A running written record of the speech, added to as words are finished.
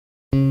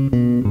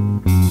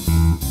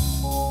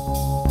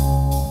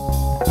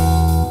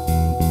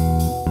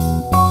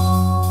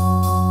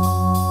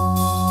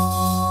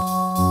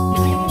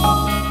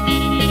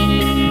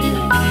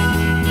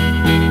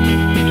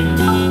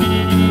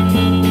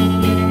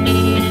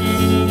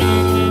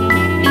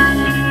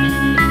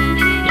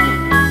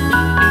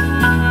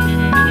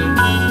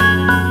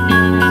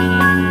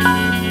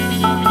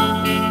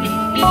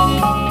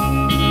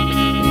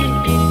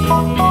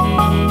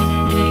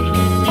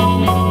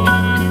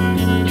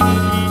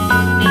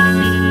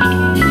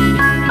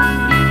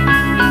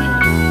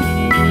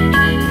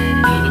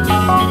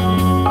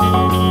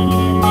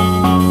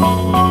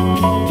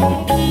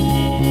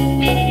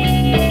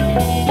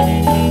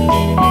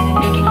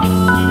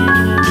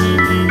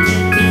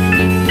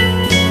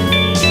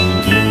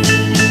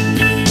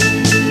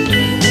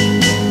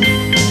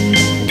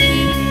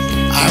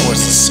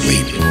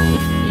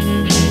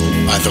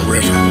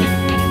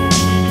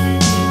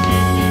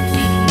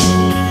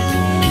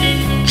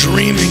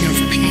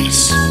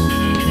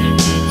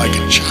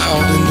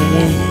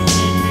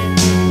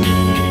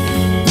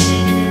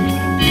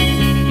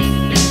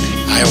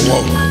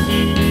awoke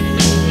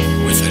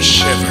with a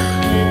shiver.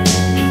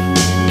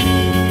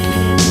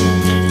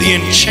 The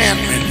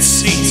enchantment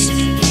ceased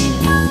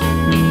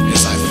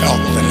as I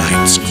felt the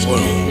night's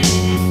gloom.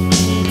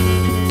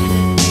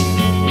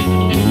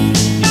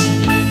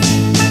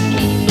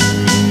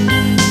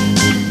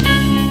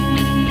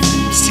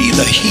 See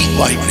the heat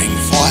lightning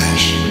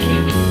flash.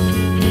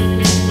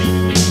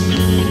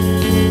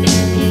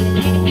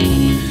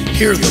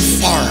 Hear the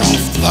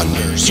far-off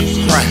thunders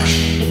crash.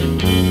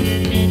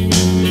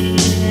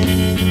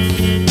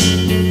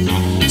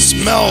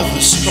 Smell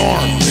the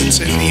storm that's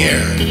in the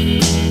air.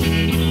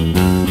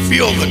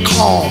 Feel the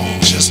calm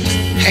just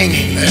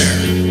hanging there.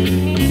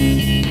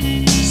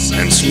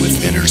 Sense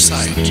with inner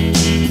sight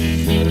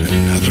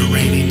another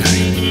rainy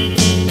night.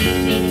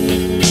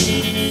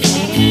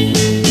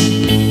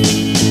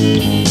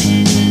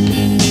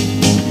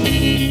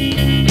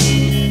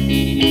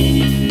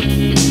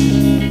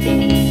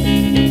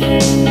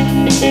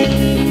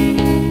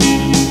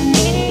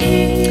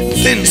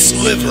 Thin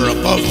sliver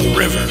above the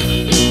river.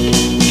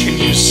 Can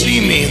you see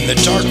me in the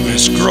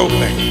darkness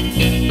groping?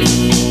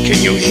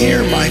 Can you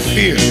hear my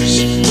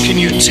fears? Can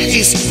you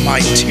taste my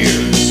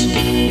tears?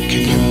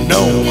 Can you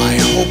know my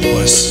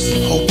hopeless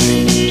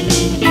hoping?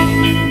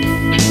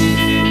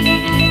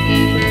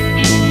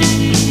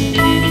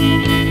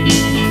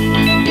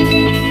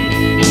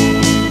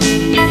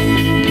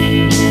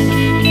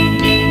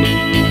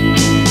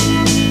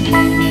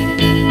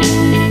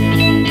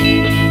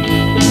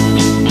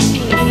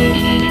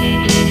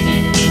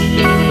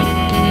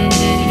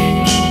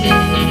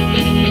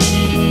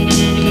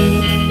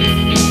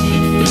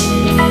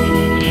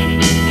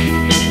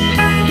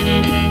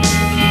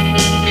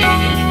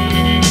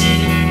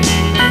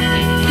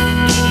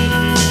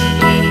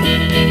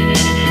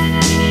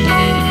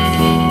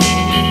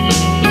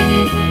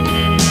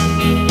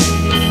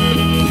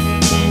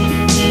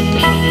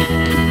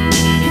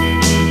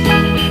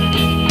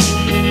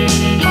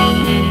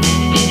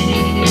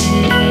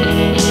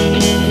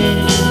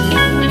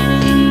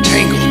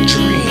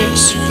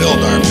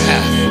 Filled our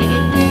path.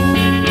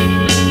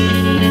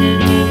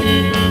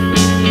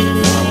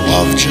 Our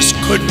love just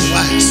couldn't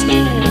last.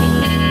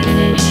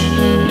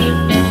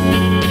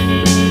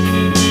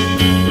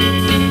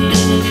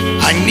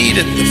 I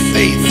needed the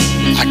faith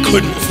I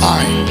couldn't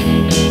find.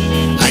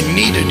 I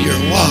needed your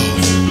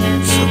love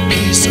for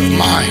peace of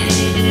mind.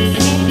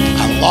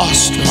 I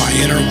lost my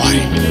inner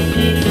light.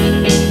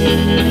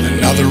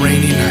 Another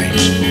rainy night.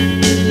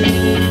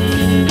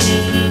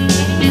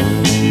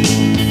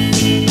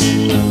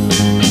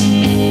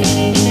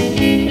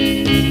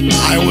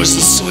 I was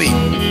asleep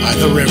by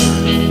the river.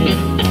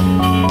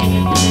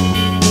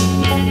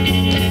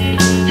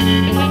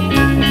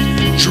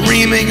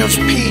 Dreaming of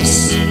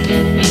peace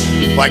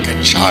like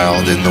a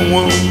child in the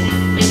womb.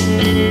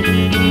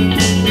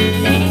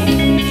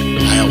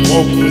 I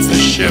awoke with a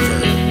shiver.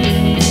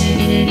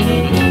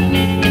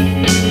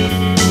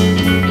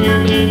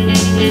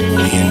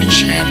 The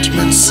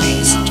enchantment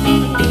ceased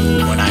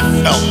when I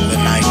felt the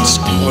night's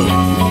gloom.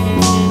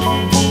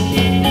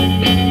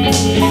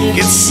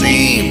 It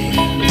seemed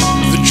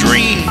the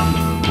dream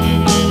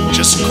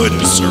just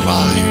couldn't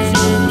survive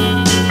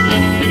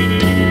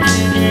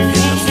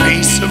in the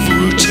face of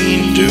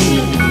routine doom.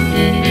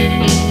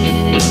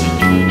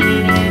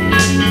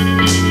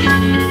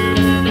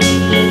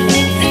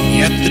 And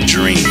yet the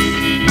dream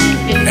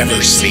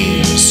never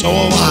seemed so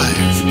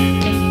alive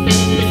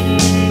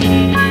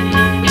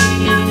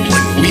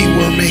when we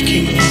were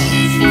making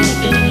love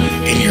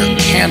in your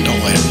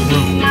candlelit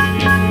room.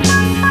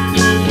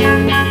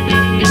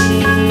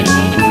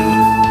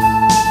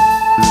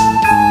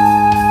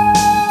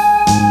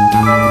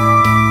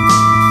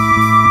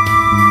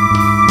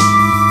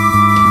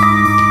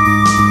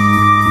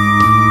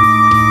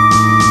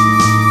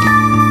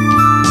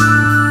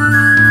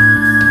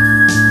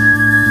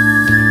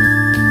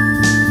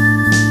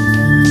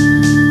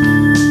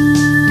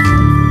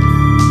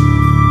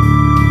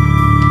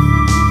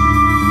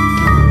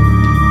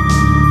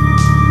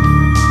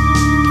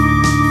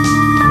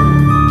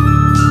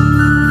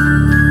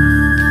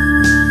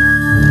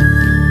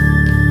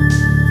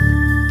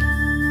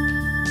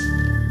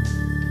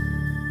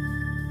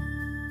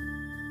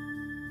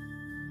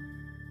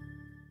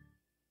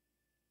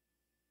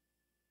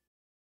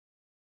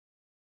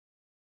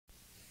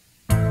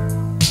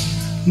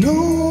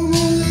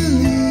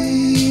 Normally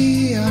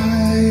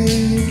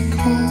I'd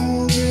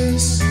call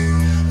this a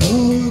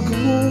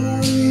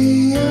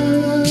glorious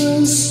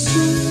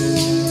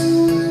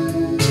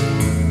sin,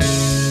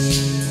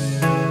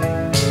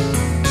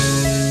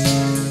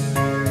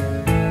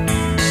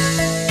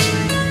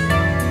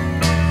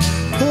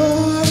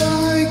 but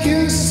I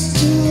guess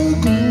the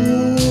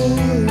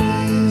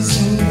glories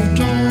of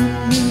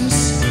darkness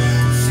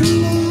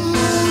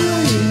flying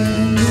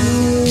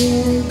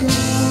are gone.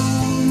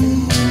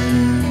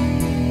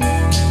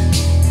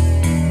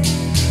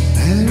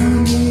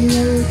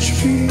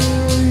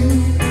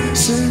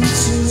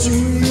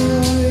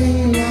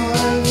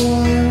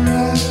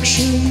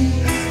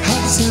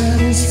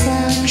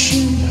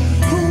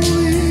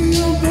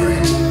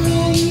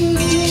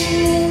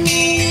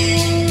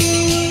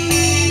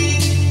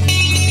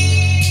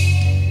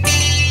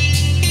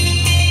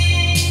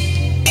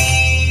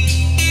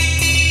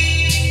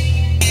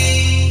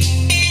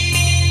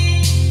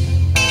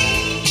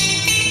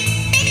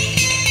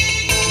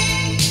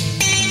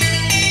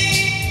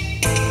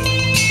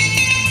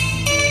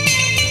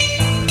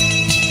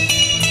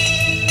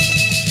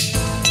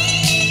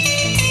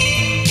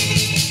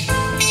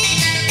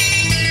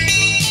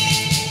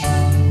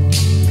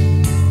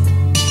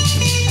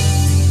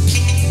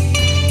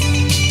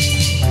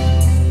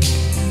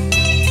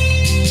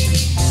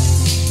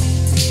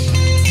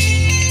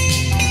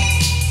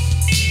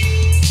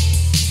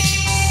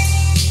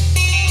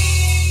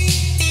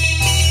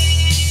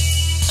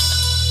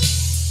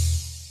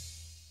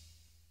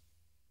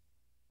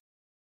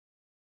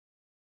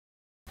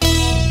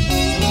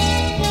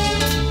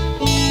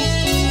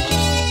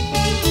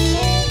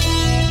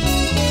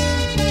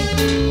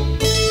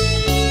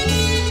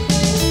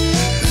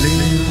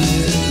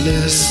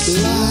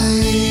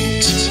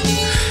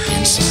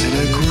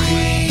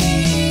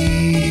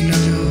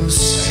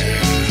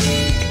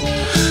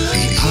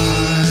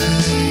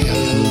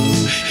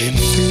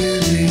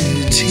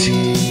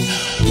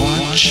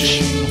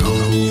 marching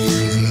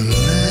over the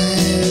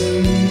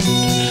land.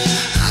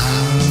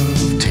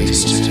 I've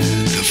tasted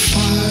the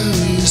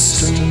fiery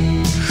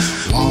stone,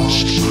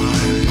 washed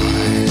my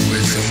mind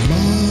with the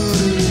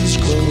mud it has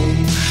grown.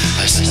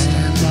 I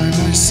stand by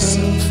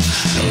myself,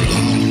 no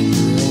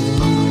longer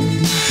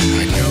alone.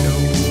 I know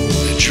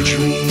the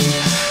dream,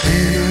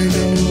 and I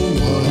know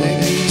what it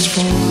means,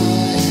 for I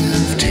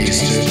have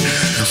tasted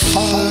the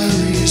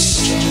fiery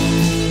stone.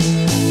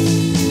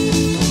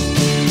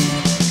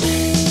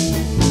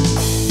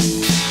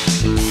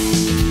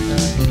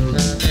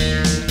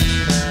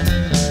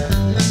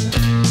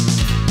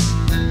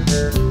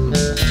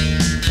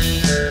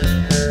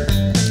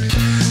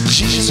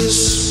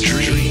 Jesus'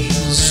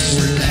 dreams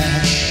were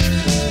dashed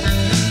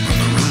on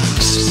the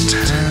rocks of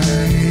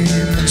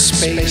time and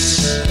space.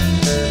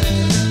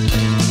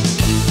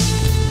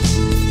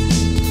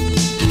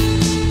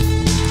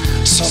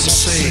 Some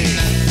say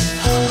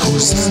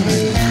Hosanna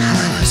in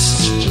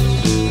Christ.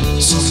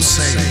 Some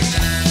say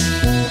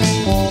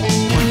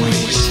what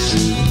waste.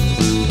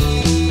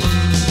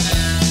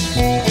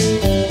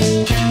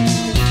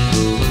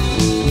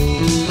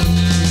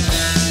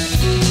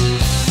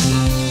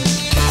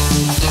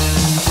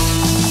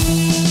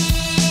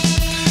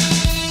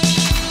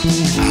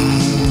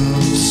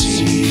 I've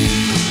seen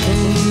the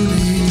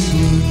burning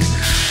look,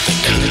 the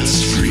God's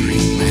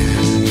free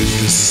man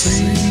with a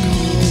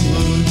single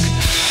look.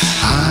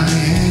 I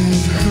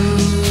have heard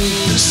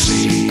the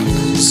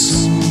sacred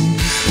song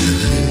that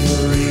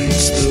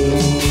liberates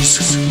those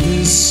who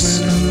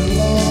listen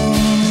along.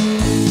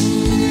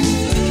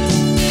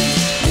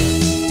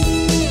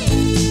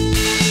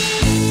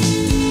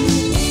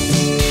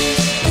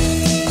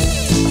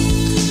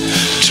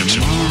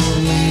 Tomorrow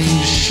may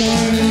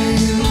shine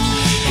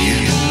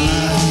in a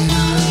light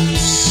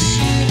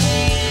unseen.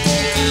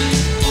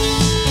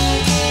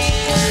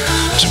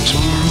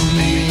 Tomorrow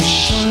may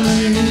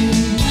shine in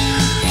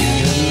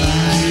a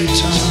light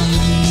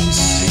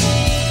unseen.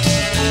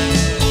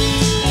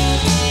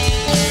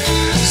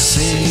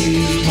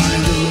 Saved by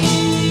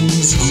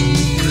those who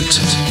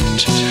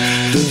protect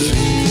the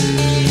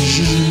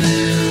visionary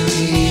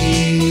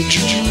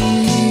dream.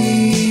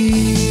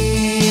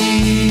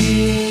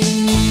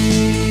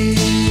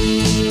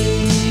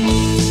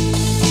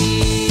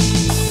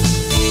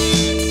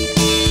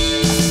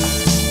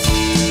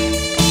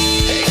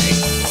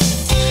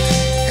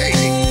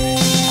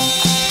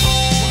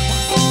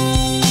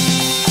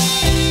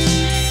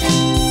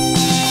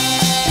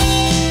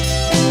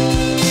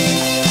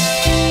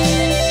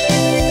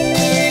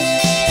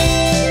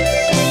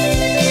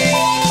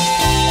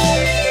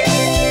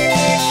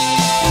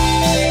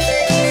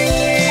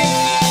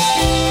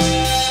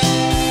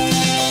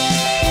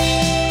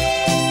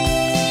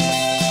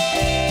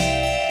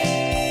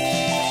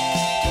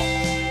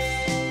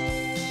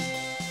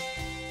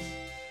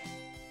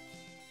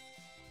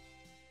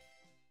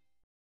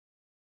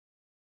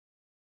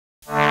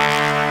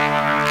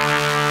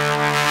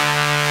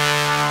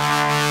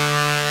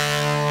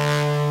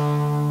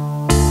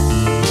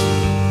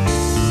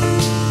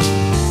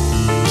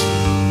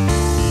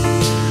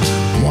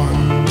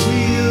 One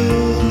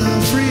wheel,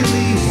 not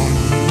freely. One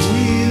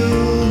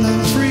wheel,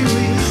 not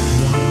freely.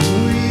 One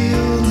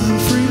wheel, not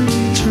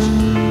freely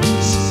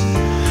turns.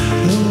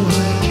 Though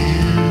I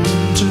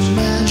can't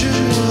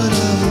imagine what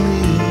I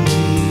really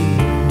mean.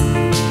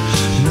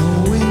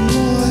 Knowing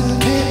what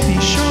can't be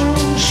shown,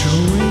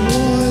 showing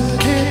what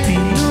can't be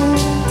known.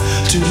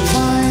 To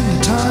define the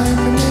time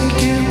to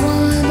make it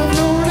rhyme, I've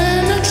known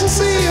an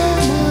ecstasy of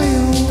my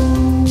own.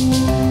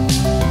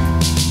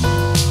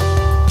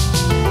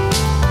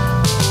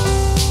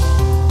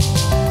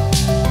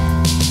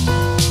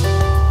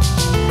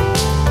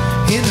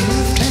 In a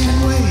left-hand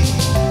way,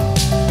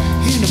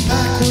 in a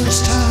backwards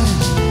time,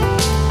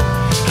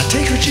 I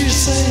take what you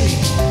say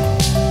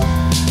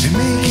and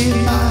make it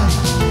mine.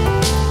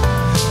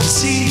 The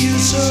seed you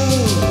sow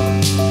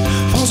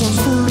falls on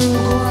fertile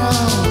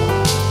ground.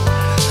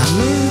 I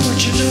learn what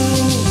you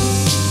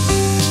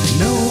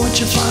know what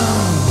you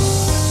found.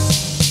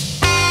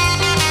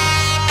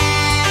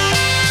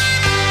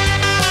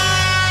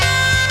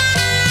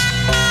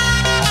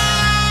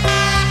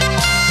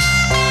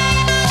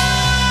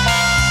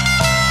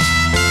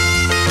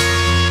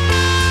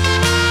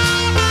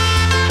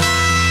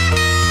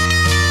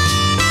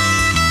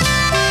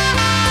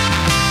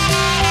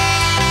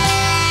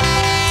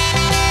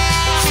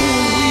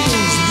 Four-wheel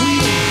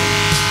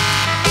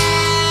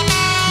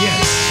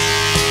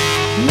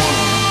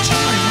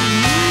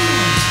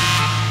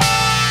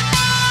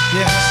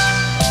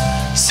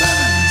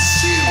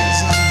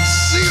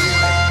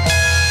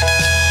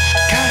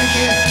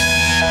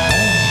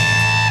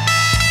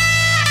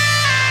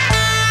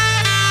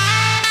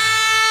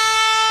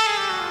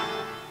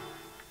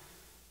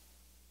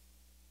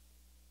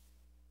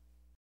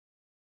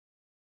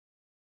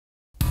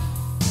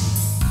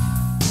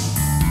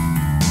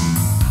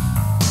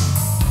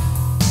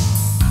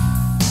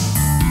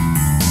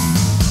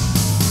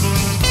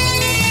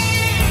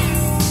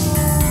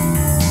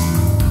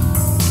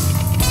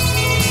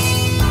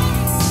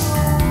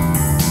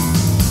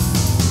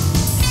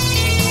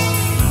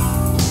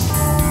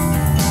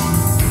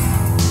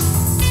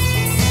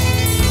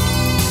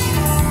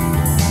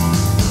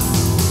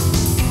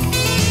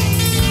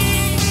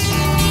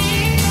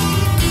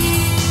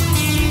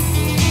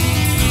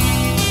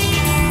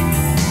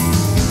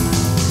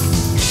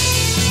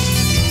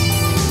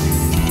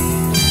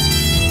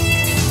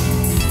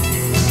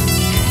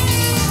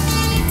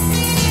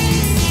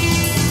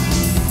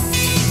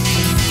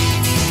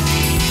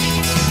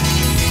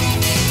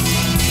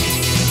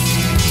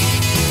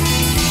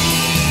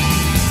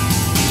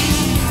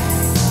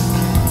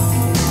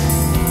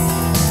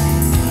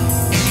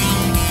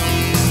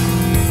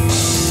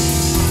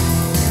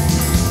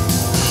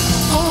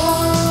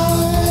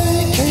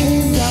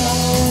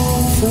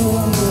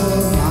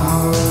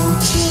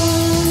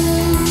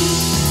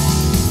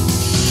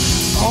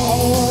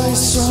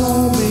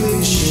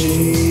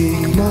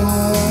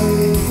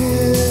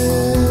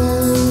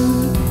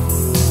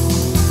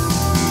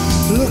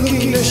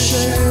seeking to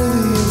share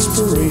the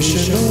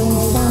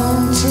inspirational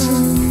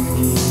fountain.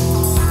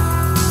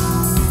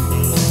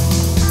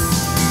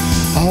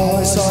 All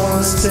I saw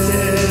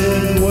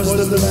instead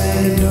was the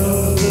land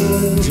of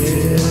the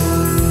dead.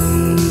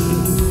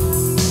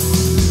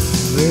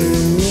 There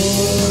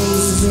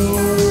was no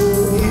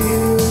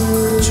ear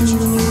to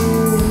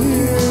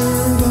hear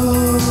the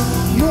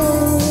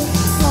note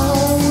I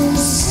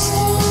was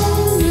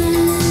sounding.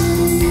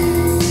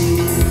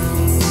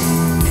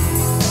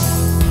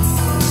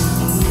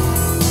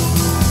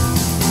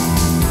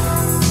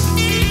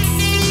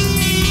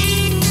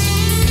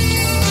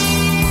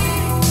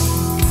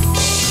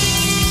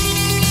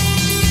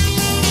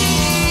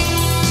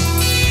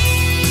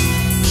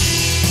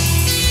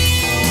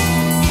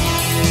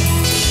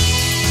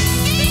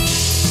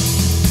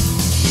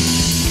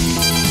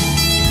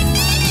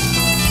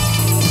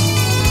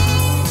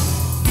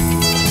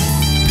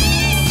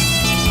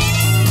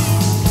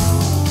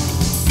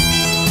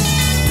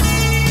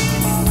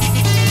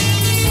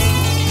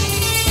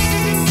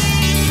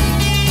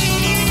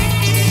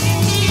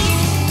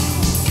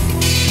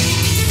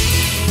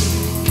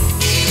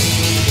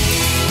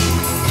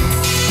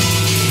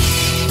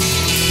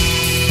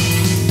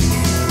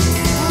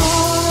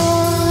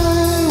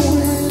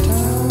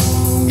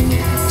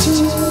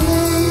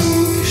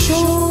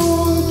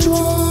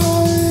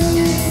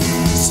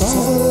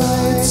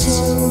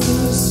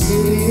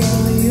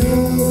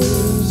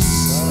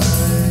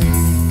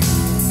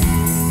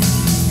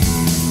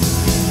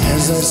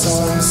 As I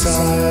saw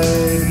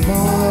inside, my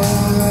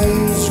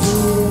eyes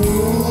grew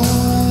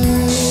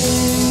wide.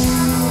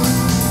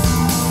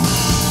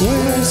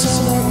 When I saw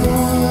my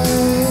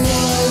bride,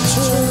 I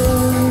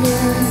turned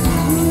and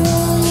cried.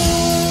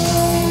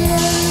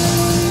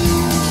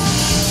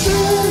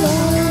 Then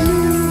I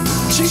knew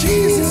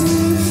Jesus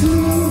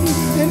flew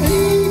an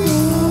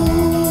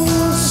eagle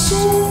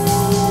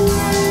soaring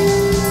high.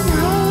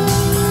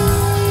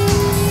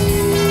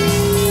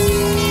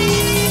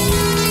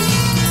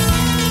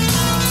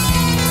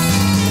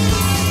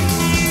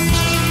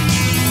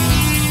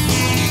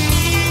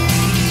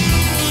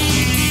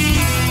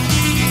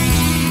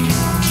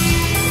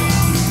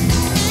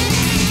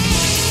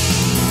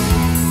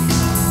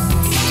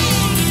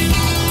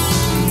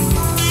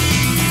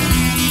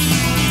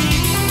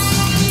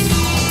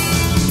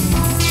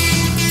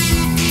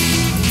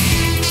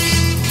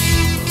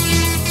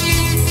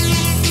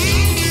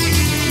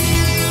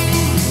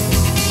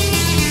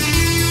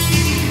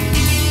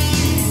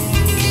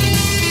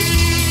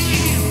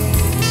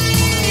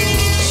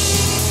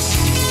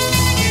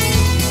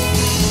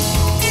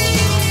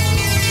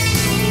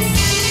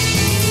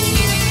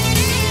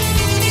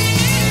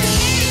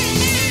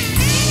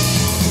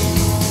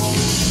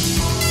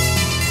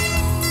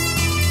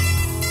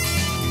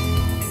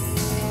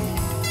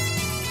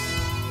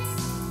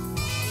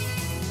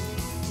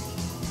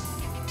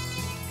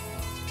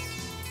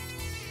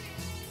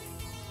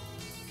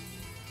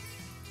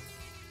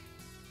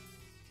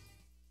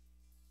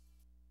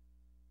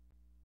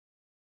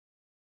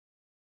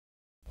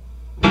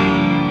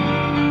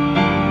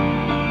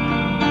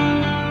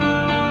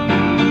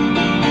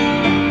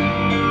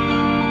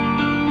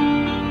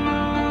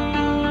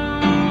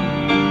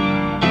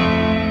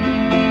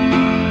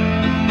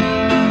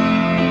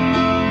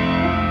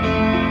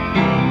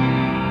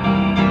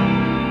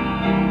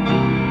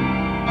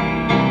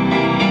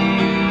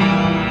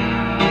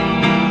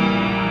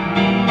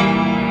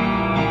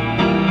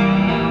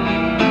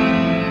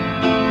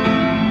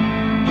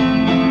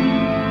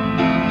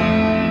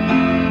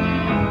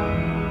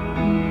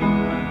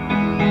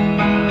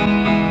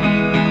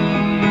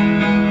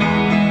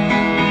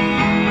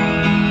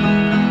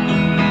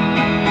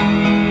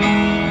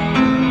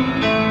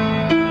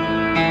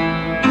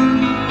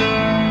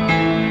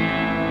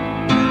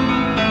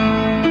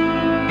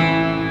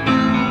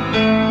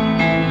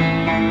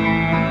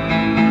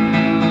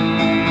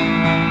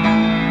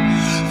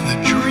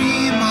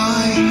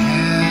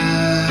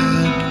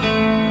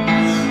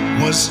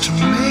 Was to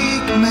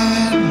make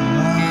man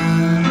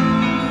one,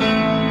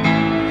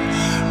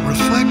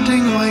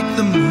 reflecting like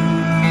the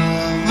moon,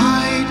 the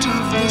light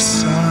of the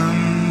sun,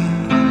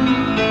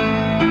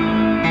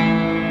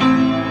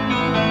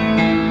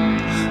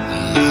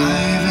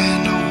 alive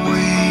and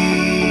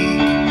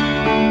awake,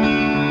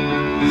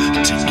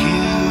 to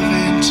give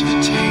and to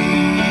take.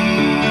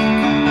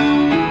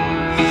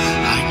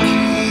 I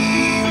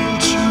came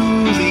to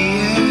the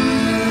end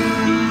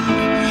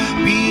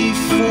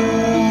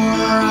before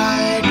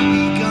I'd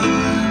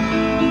begun,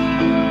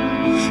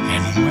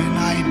 and when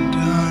I'd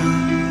done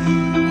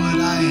what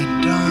I had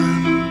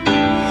done,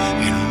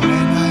 and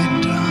when I'd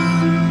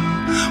done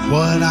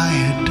what I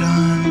had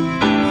done,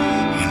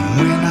 and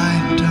when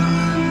I'd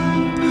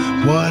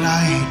done what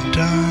I had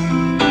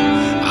done,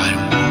 I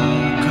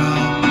woke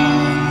up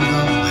on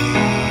the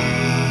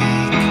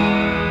lake.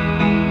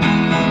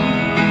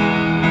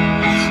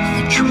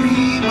 The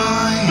dream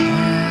I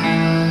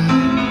had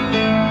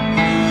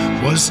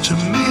was to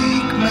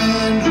make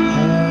man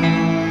whole,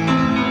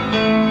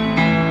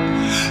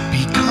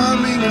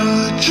 becoming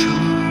a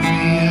true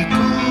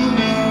vehicle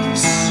of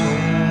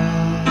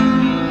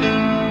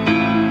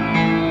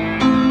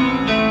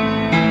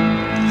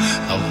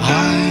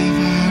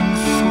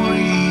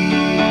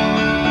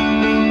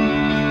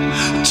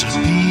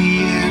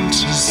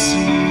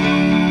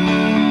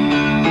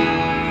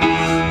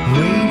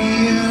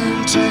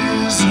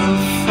as a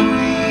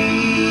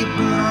free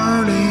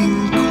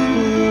burning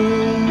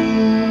coal.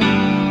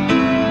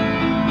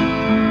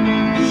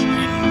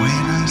 And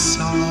when I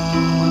saw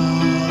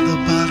the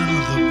bottom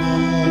of the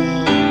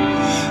bowl,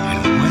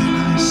 and when I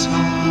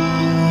saw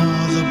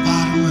the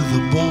bottom of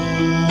the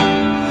bowl,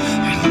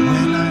 and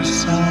when I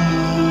saw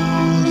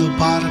the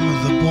bottom of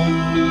the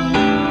bowl,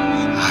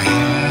 I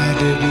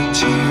added a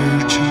tear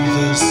to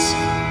the sea.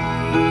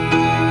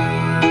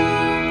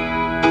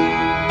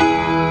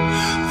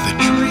 The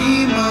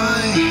dream I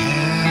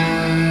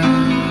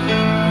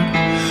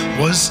had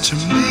was to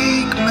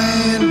make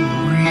man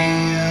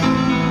real,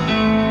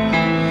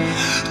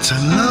 to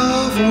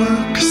love,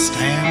 work,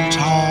 stand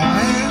tall,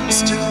 and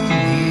still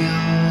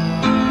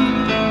kneel,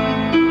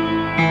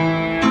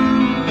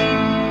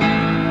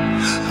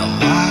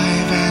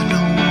 alive and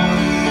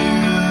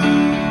aware,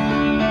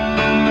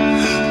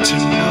 to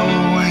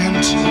know and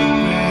to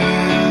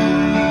bear.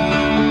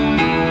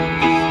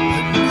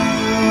 But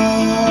now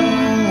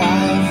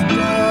I've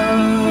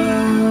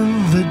done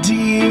the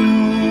deal,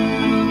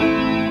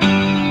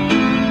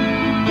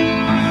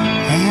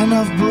 and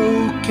I've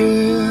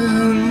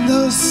broken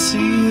the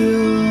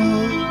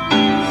seal.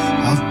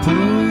 I've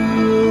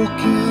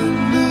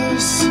broken the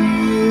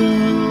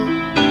seal.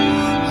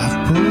 I've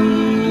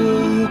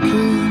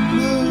broken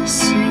the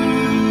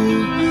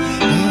seal,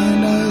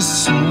 and I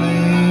swear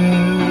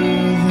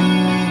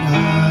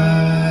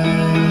that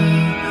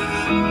I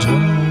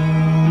don't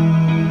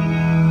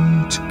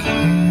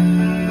care.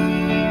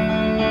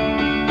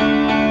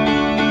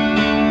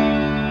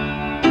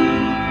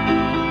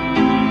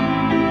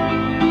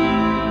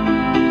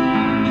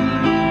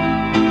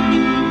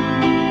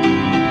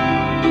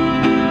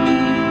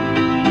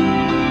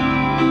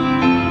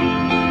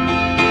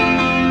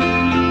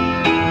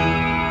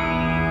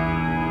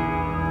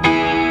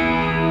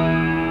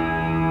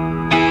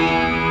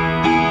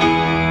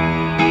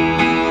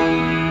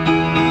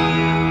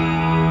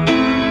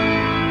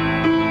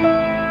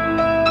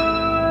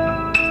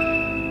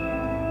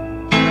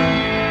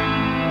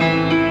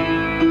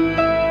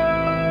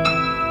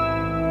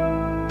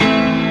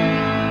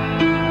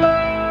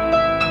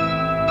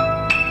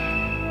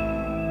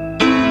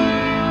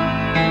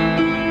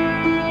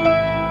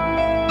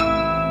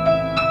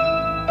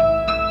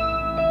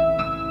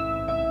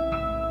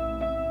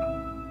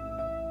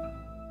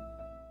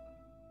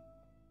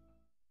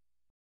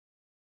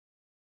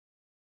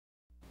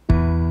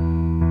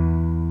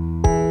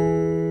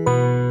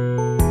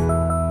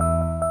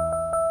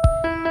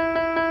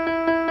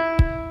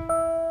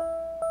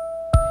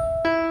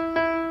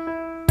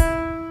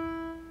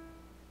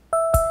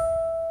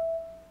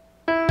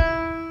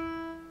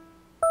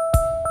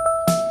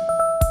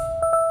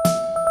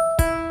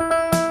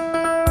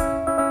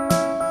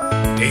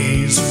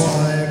 Days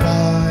fly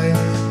by,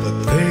 but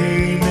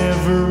they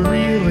never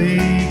really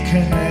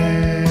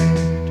connect.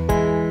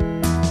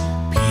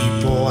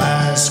 People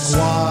ask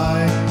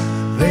why,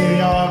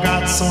 they all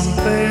got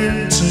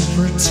something to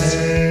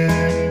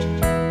protect.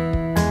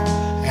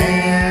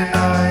 And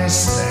I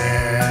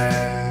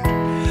stand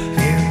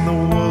in the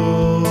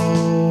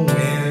whirlwind,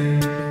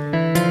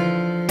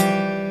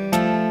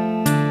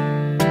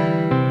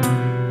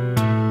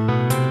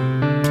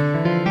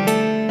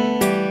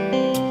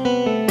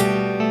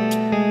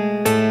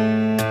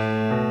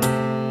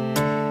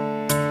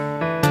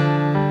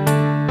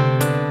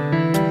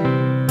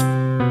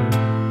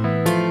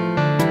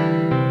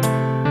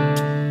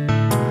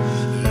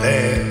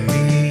 let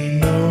me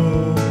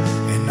know,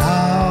 and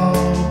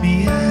I'll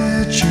be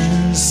at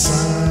your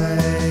side.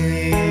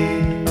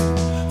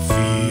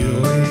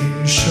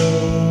 Feelings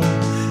show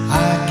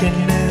I can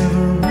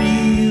never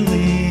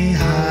really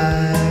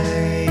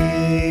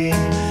hide,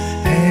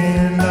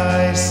 and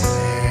I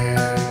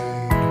stand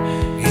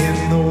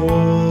in the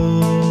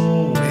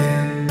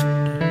whirlwind.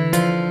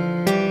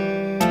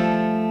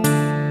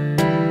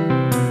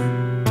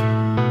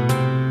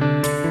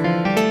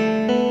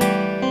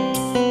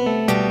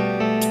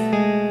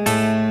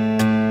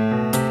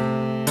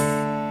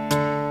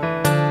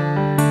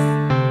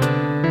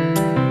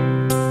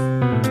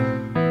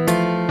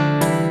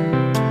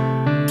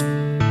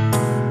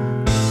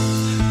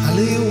 I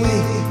lay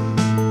awake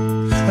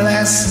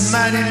last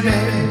night in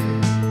bed,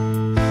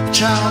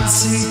 child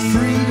seek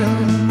freedom.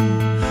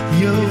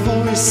 Your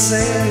voice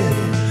said,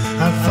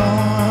 I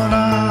thought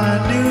I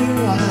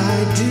knew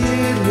I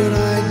did what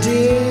I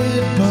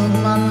did, but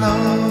my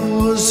love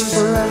was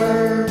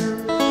forever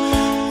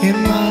in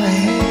my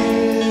head.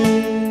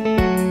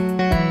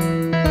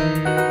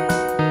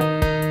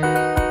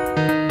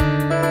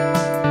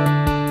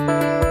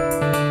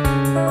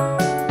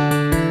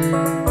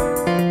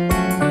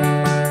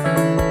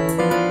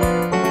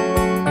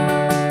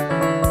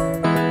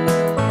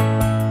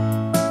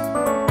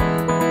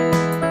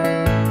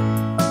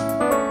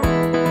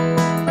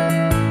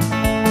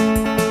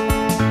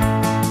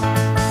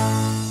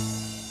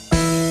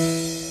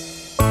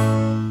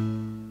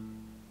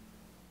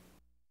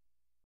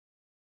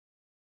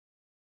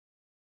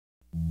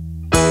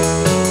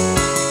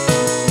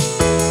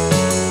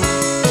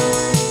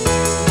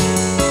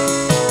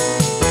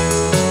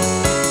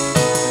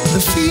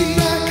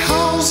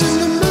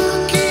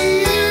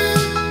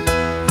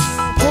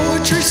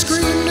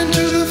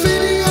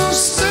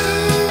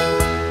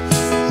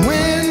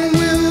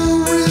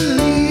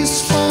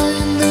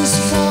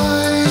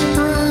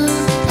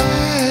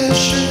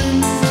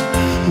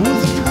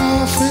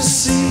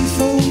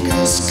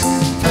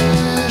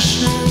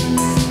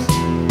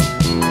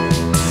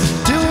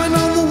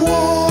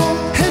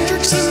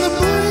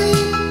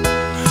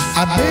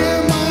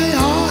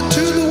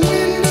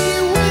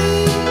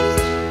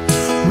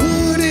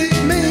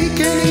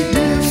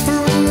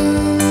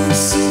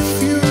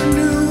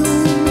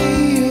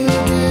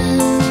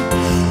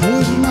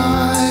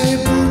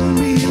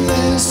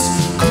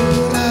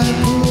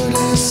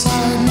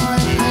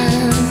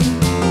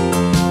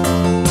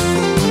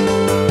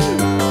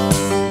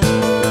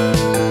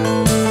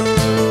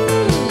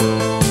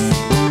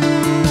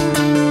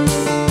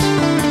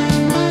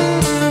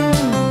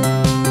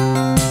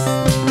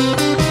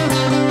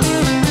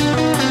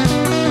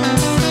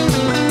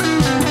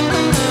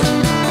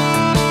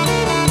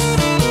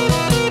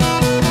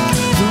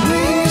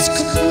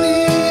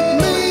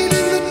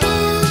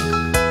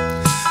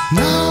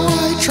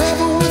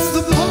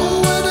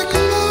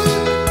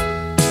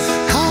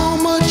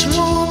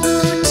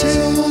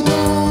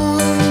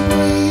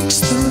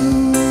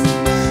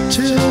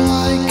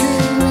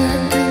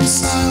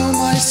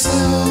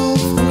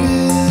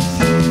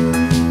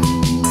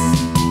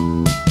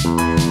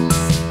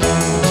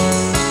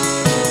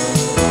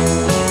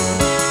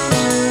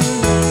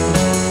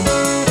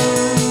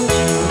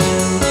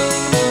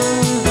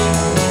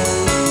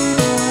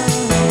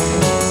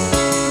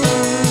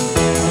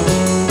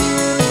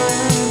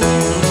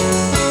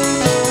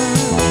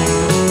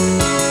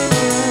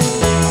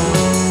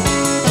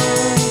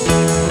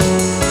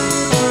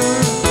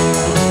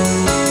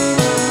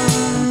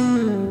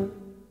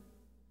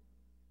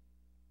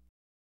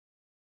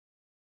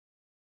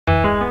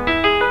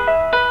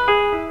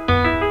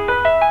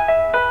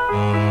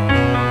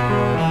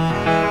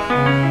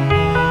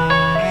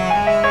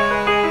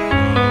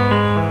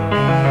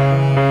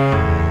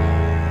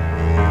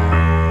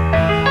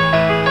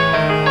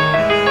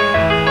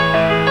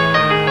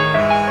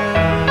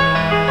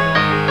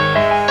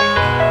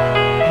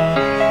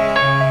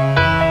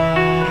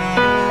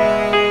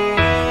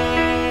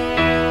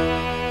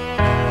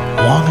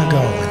 long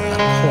ago in the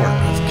court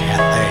of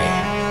Cathay,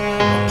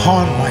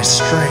 upon my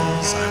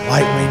strings I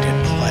lightly did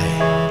play.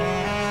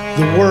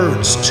 The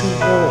words too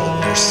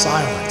old their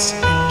silence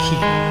did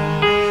keep.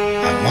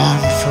 I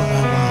longed for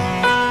my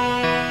love,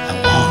 I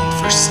longed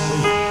for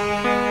sleep.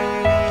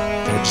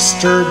 Though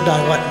disturbed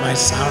I let my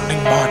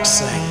sounding box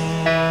sing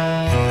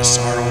in the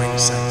sorrowing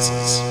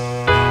senses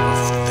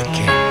of the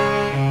king.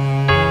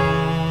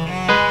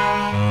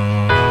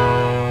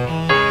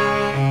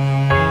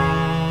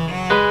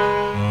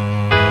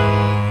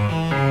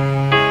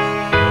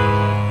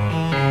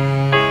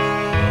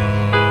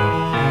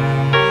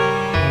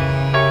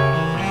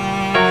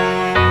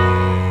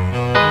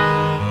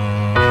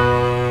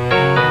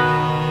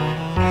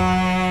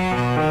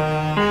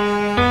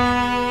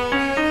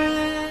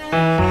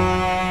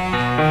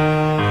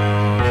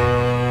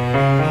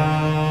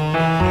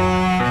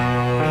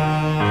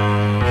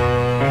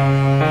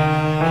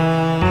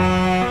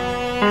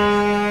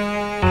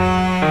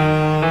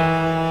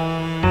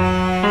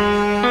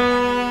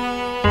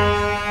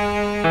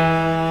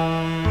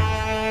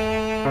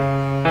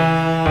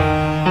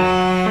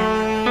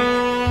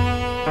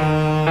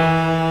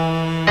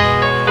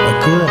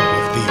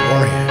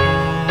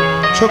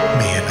 Took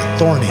me in a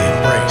thorny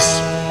embrace.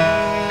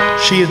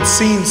 She had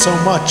seen so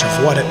much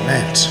of what it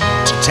meant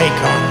to take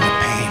on the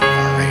pain of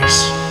our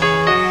race.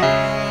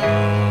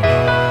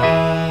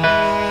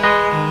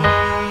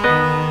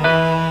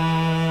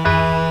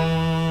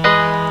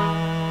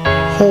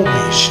 Hold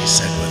me, she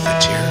said with a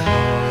tear,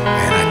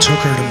 and I took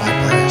her to my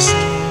breast.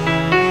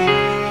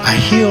 I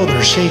healed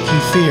her shaky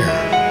fear,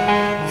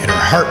 and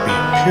her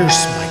heartbeat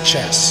pierced my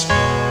chest.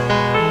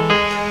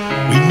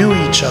 We knew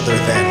each other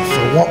then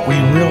for what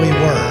we really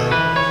were.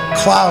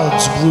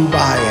 Clouds blew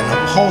by in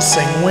a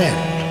pulsing wind.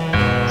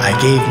 I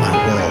gave my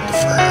world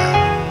for her.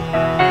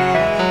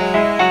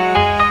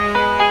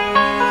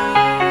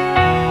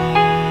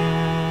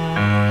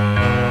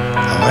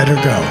 I let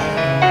her go,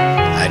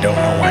 I don't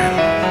know when,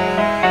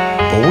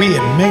 but we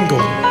had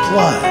mingled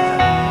blood.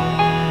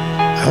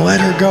 I let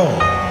her go,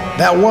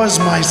 that was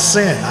my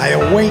sin. I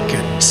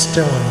awakened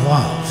still in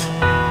love.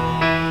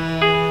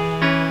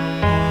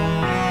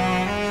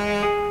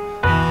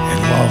 And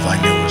love I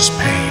knew was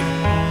pain.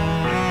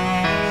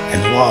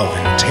 And love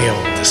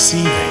entailed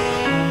deceiving.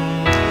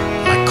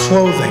 My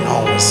clothing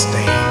all was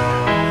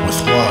stained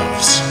with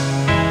love's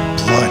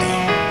bloody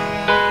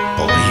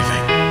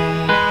believing.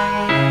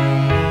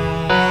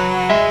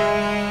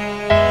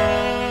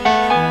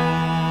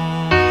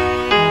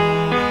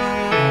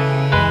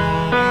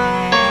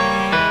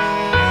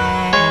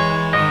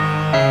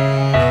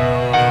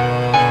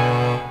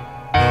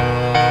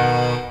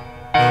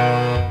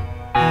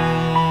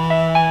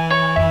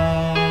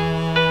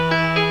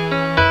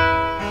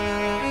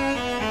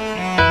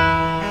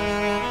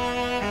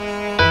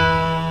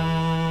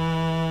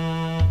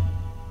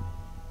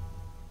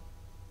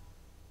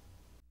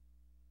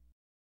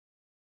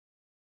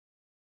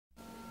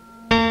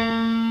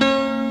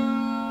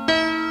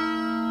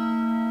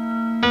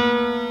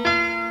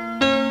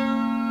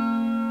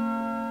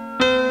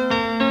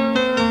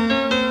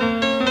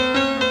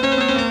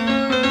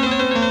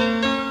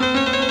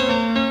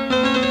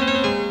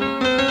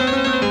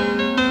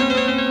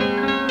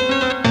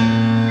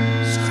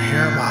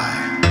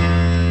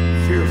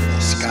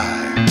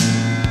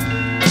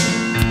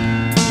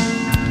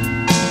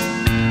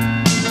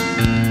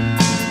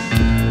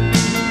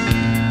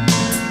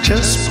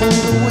 Just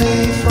pulled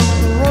away from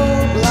the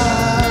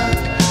roadblock,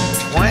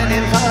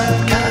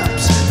 25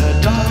 cops in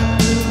a dark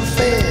blue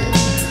Fed.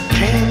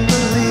 Can't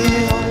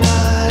believe I'm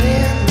right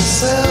in the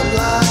cell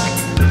block.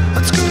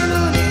 What's going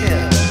on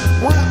here?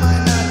 Why am I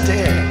not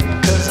there?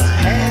 'Cause I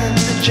had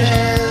the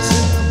jazz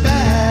in the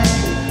bag,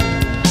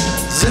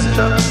 zipped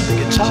up the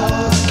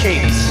guitar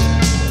case,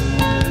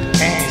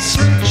 and he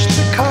switched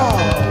the car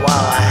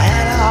while I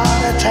had a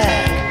heart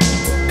attack.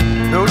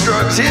 No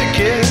drugs here,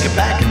 kid, get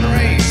back in the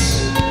race.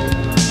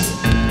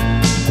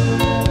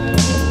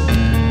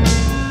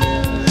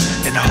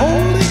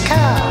 Holy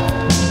cow,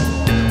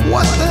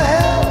 what the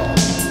hell?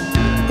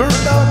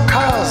 Burned out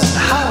cars and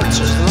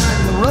howitzers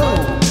line the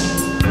road.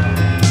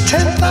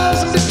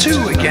 10,000 to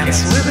 2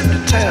 against living to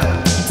tell.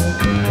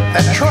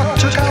 That truck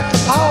took out the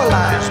power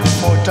lines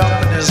before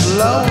dumping his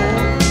load.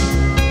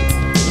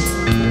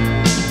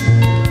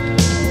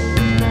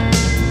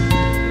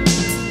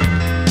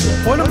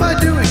 What am I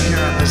doing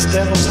here on this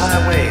devil's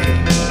highway?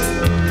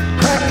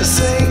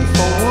 Practicing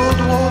for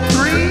World War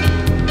III?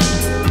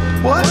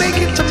 Will I make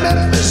it to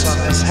Memphis on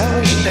this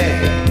hellish day?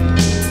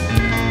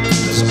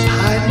 There's a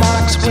pine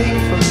box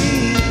waiting for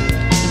me.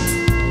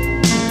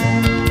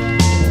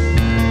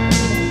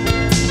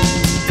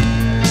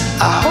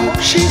 I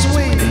hope she's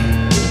waiting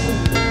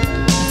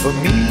for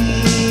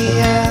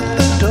me at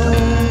the door.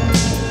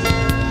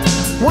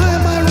 Why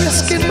am I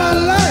risking my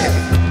life?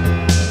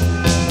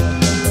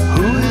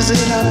 Who is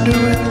it I'm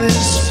doing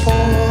this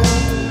for?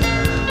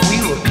 We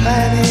were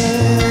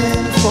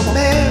planning for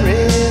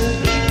marriage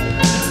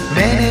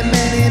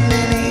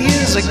many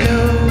years ago.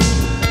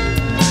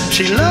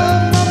 She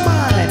loved my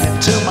mind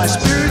until my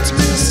spirit's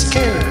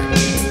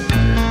miscarriage.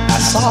 I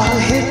saw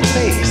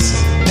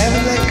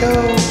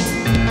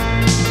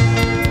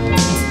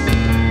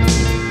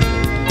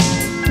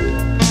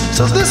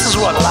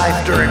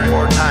during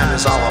wartime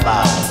is all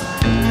about.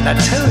 And I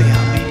tell you,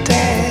 I'll be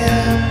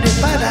damned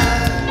if I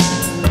die.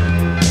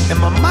 And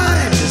my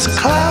mind is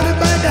clouded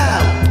by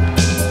doubt.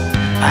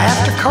 I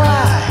have to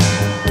cry,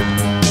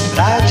 but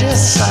I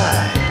just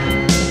sigh.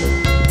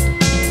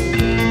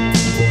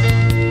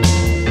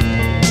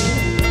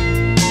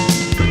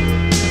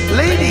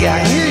 Lady, I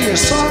hear your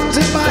songs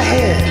in my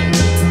head,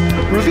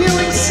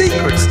 revealing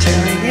secrets,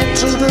 tearing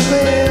into the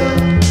veil.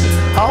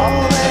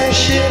 All that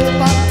shit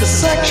about the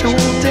sexual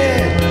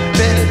dead,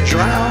 better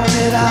drown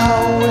it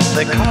out with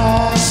the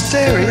car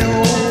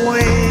stereo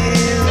wail.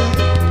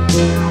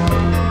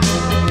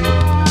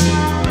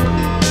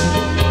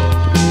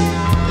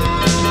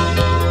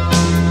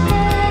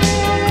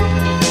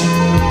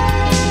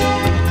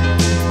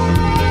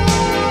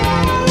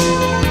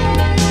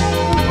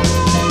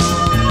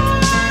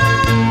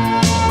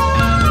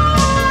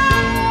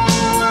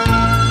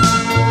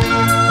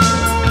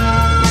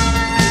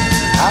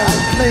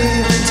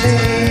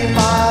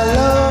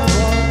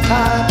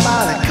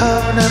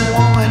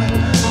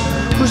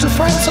 Who's a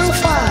friend so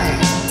fine,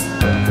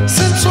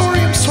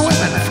 sensorium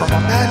swimming from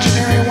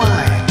imaginary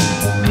wine.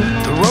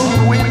 The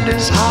road wind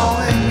is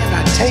howling and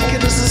I take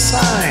it as a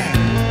sign.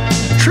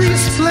 Trees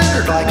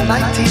splintered like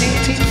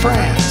 1918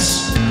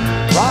 France.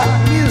 Rock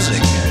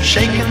music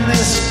shaking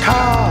this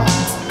car.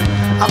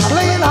 I'm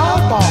playing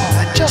hardball,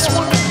 I just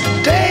want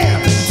to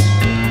dance.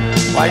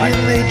 Why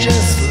didn't they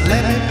just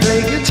let me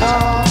play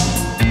guitar?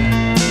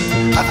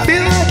 I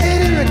feel like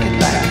Eddie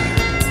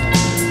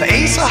Rickenbacker, the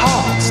Ace of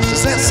Hearts.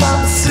 Does that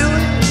sound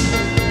silly?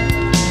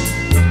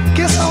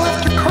 Guess I'll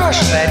have to crush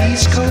that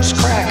East Coast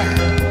cracker.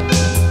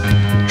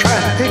 Try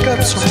to pick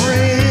up some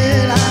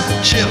red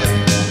hot chili.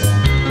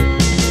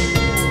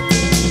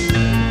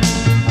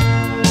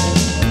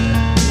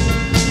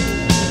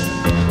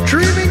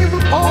 Dreaming of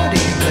a party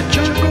in the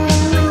jungle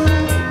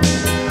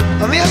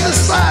room on the other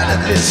side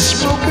of this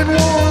smoking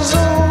war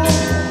zone.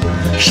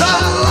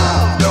 Shot of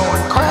love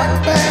going crack,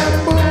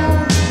 bam,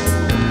 boom.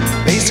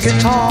 Bass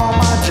guitar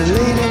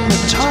modulating the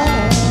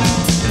tone.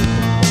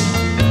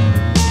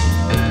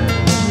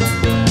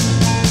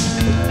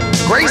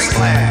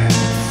 Graceland,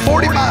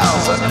 40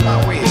 miles under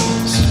my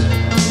wheels.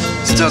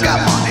 Still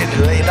got money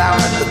to lay down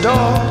at the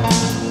door.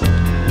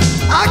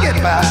 I'll get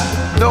back,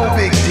 no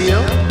big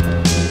deal.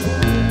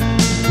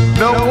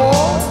 No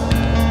war,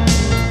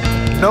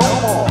 no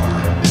more.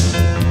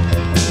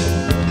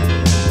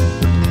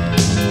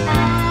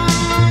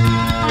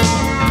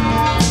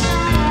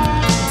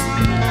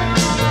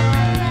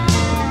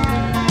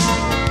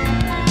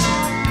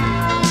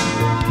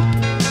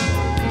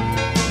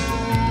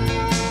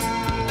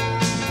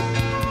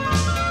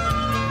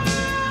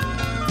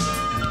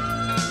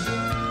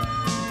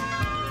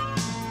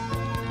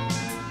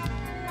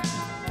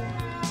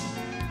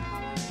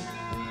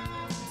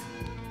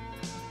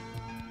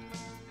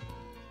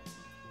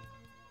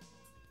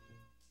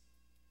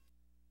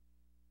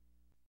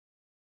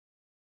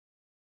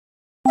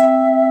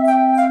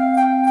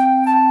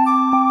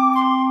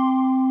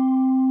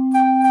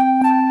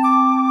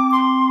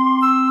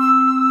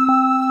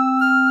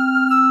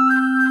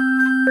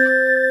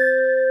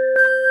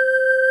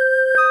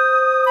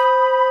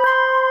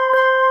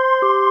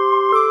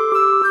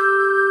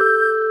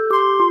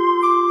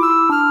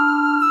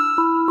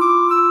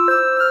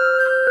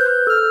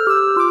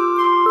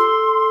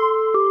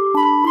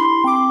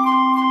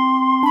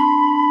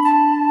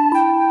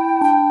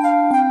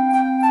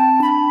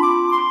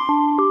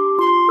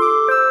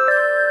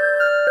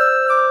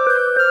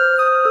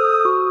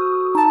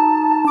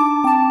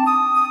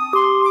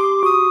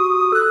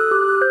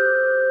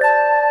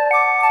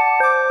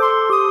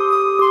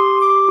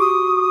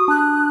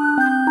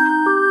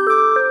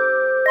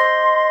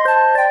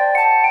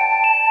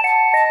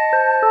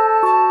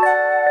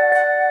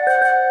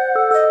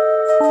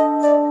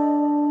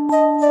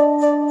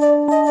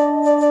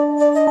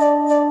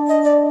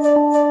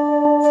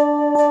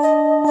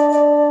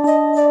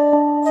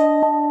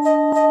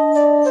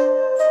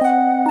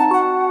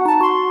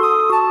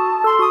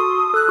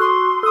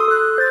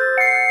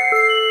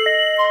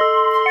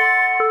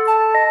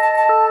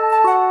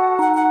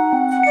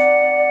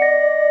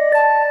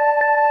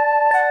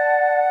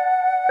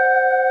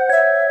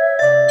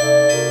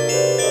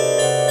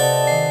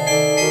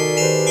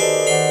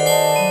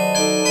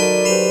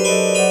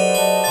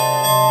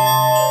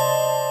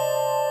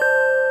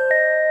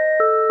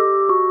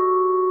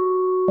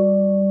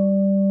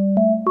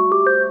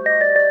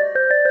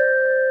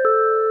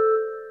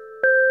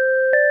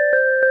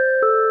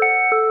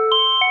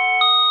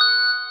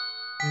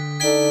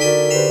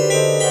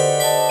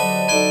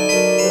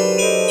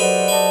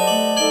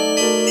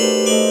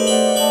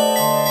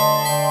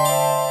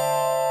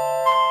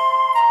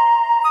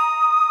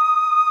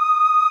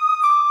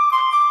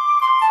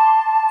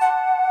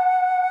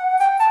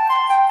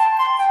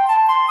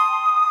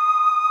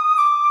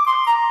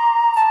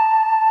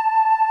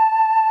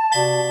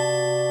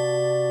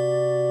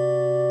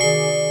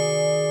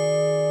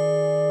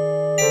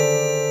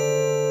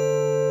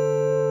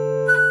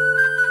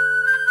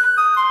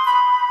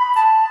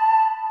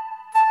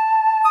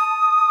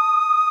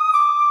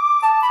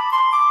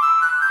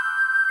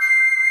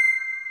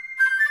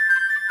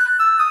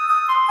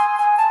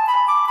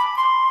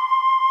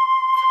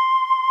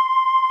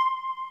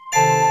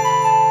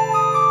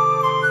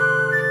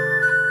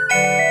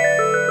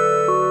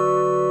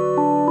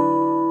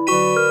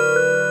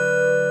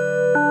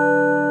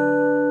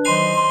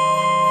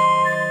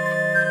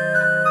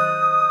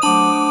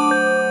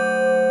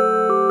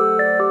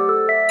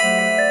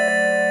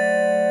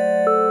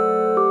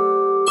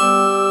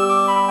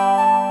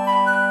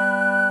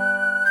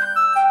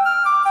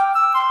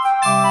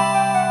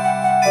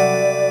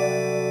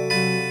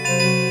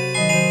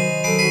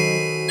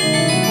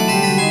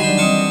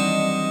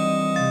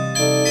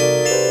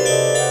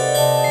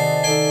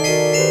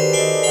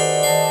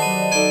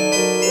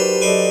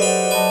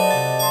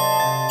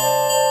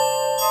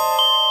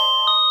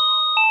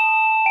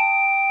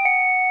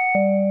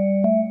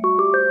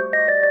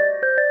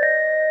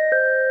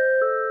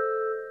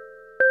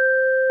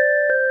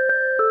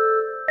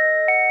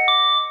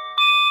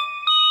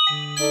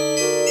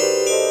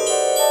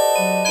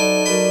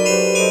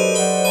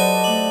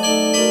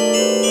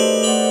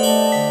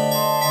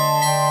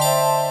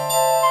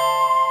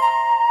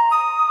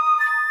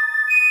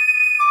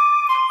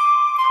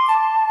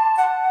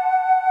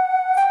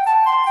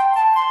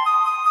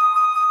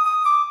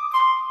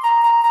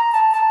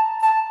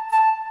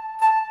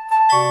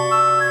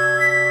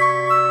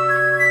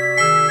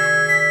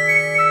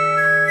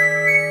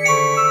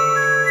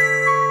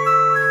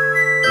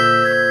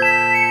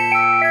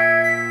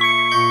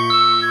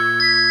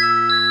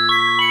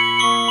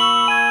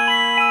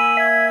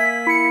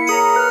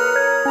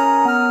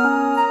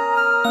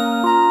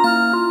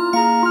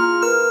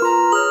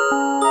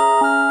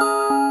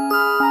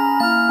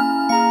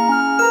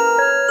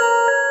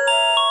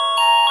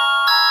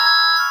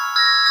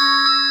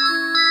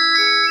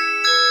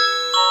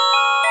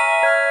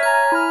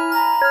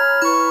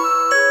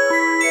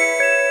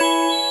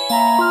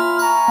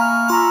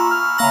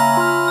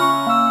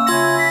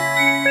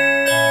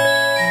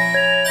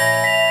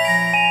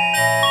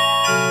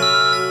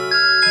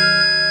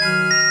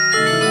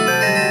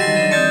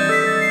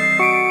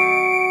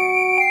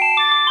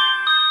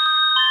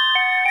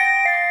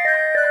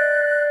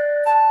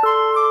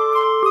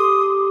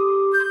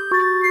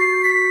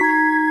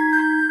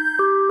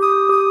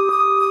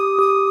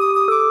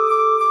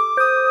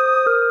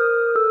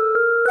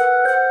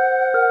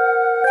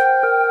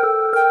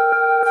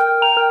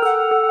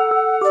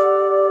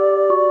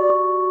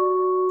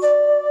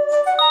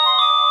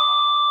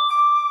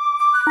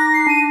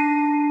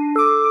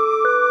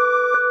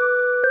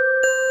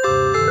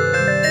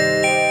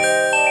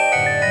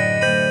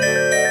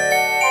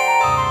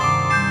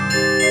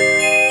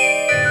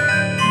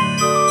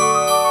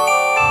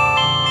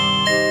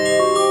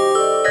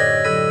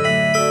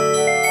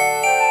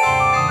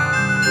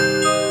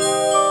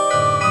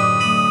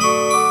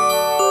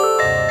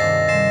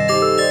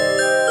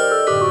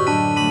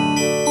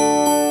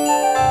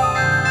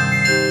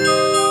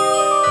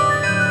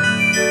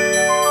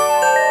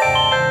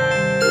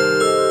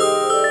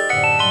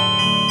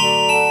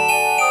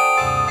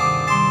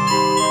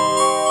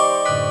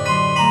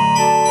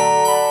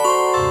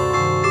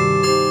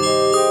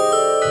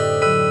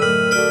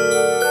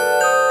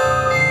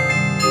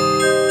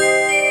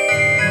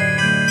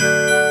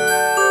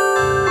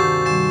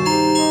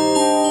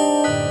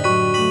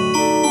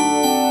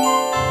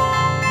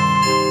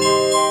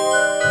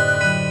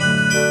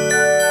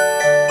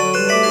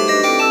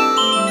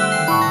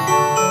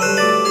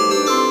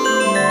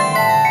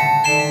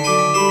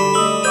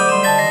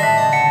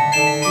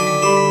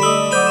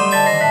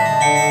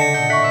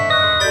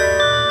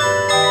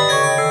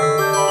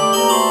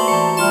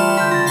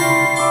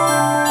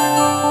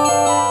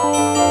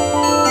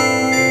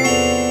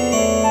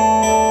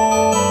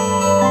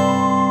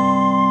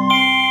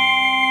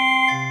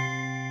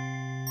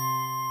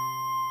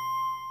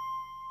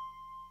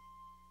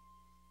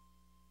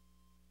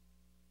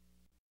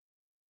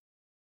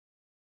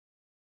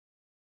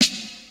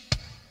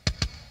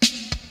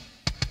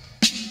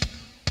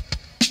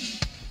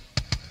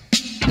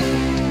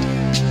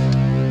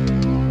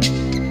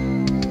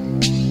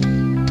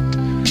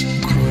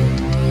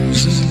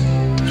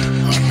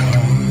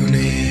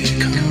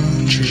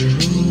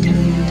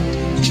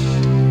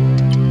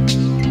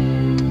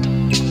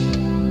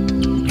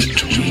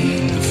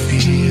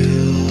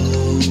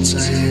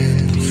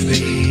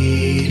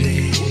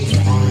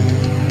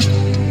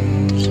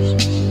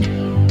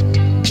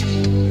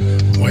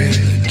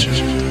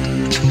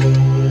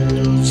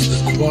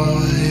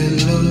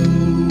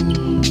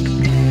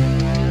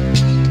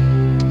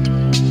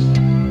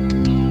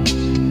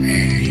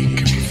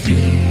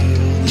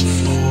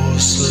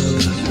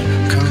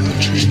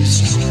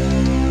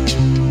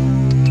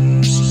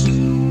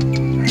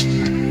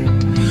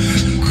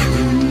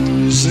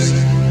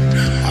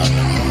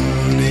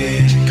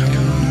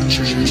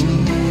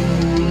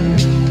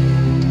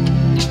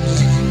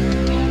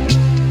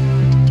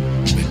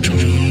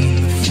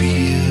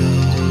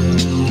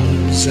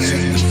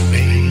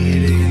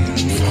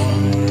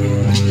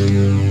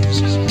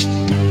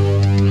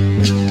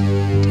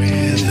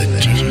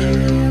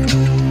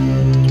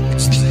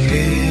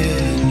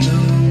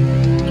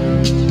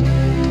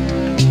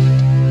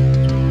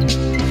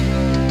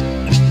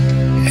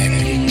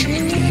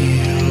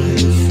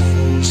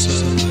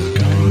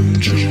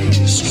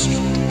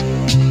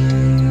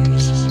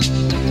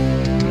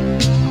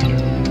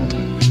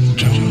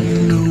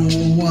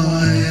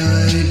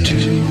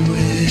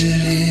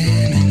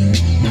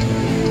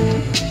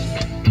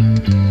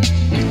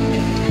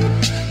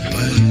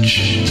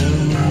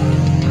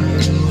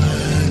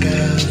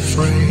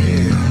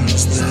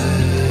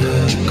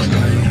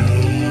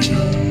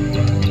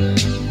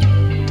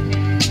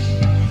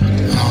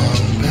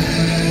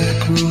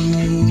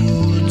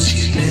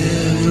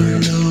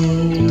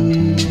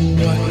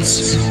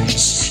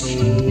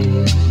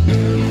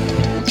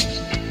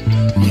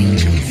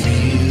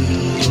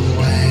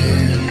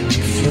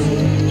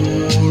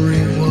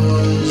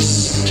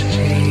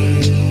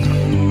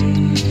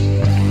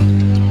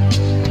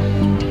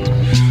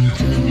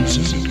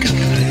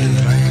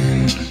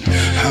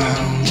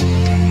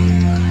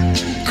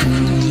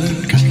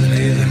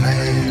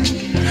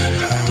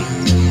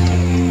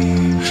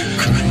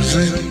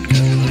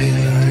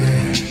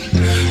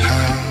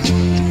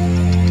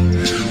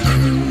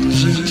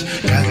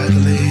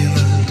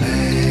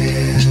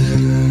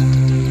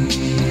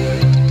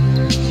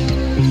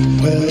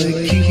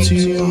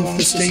 you off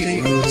the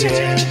state roads,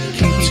 yeah,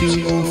 keeps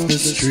you off the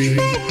street.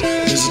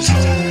 There's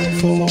time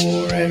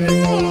for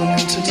everyone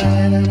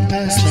tonight and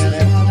past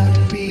that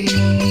modern beat.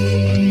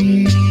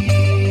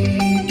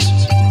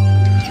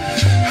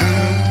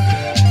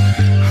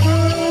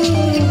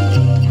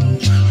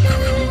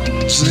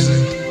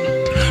 Cruising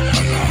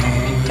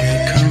along the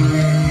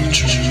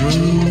country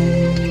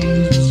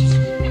roads,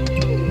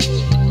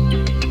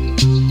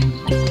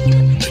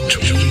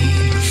 between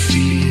the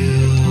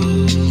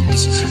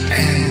fields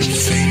and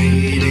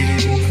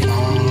fading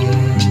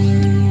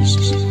farms,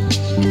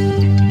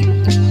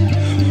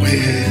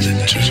 where the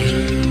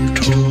dirt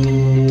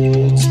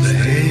holds the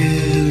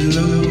head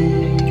low,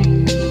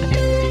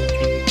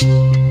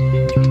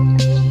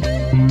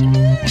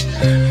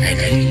 and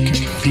you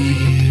can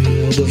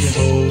feel the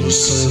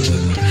force of the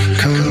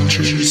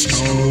country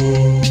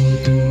storms.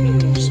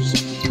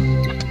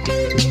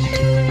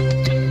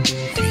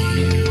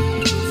 Feel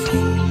the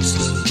force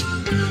of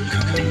the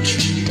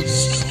country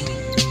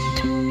storms.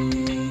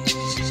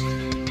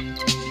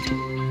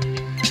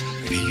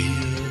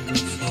 Feel the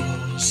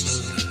force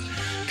of the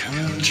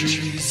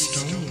country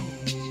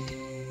storms.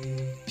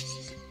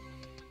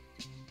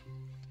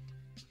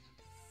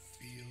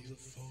 Feel the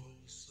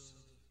force of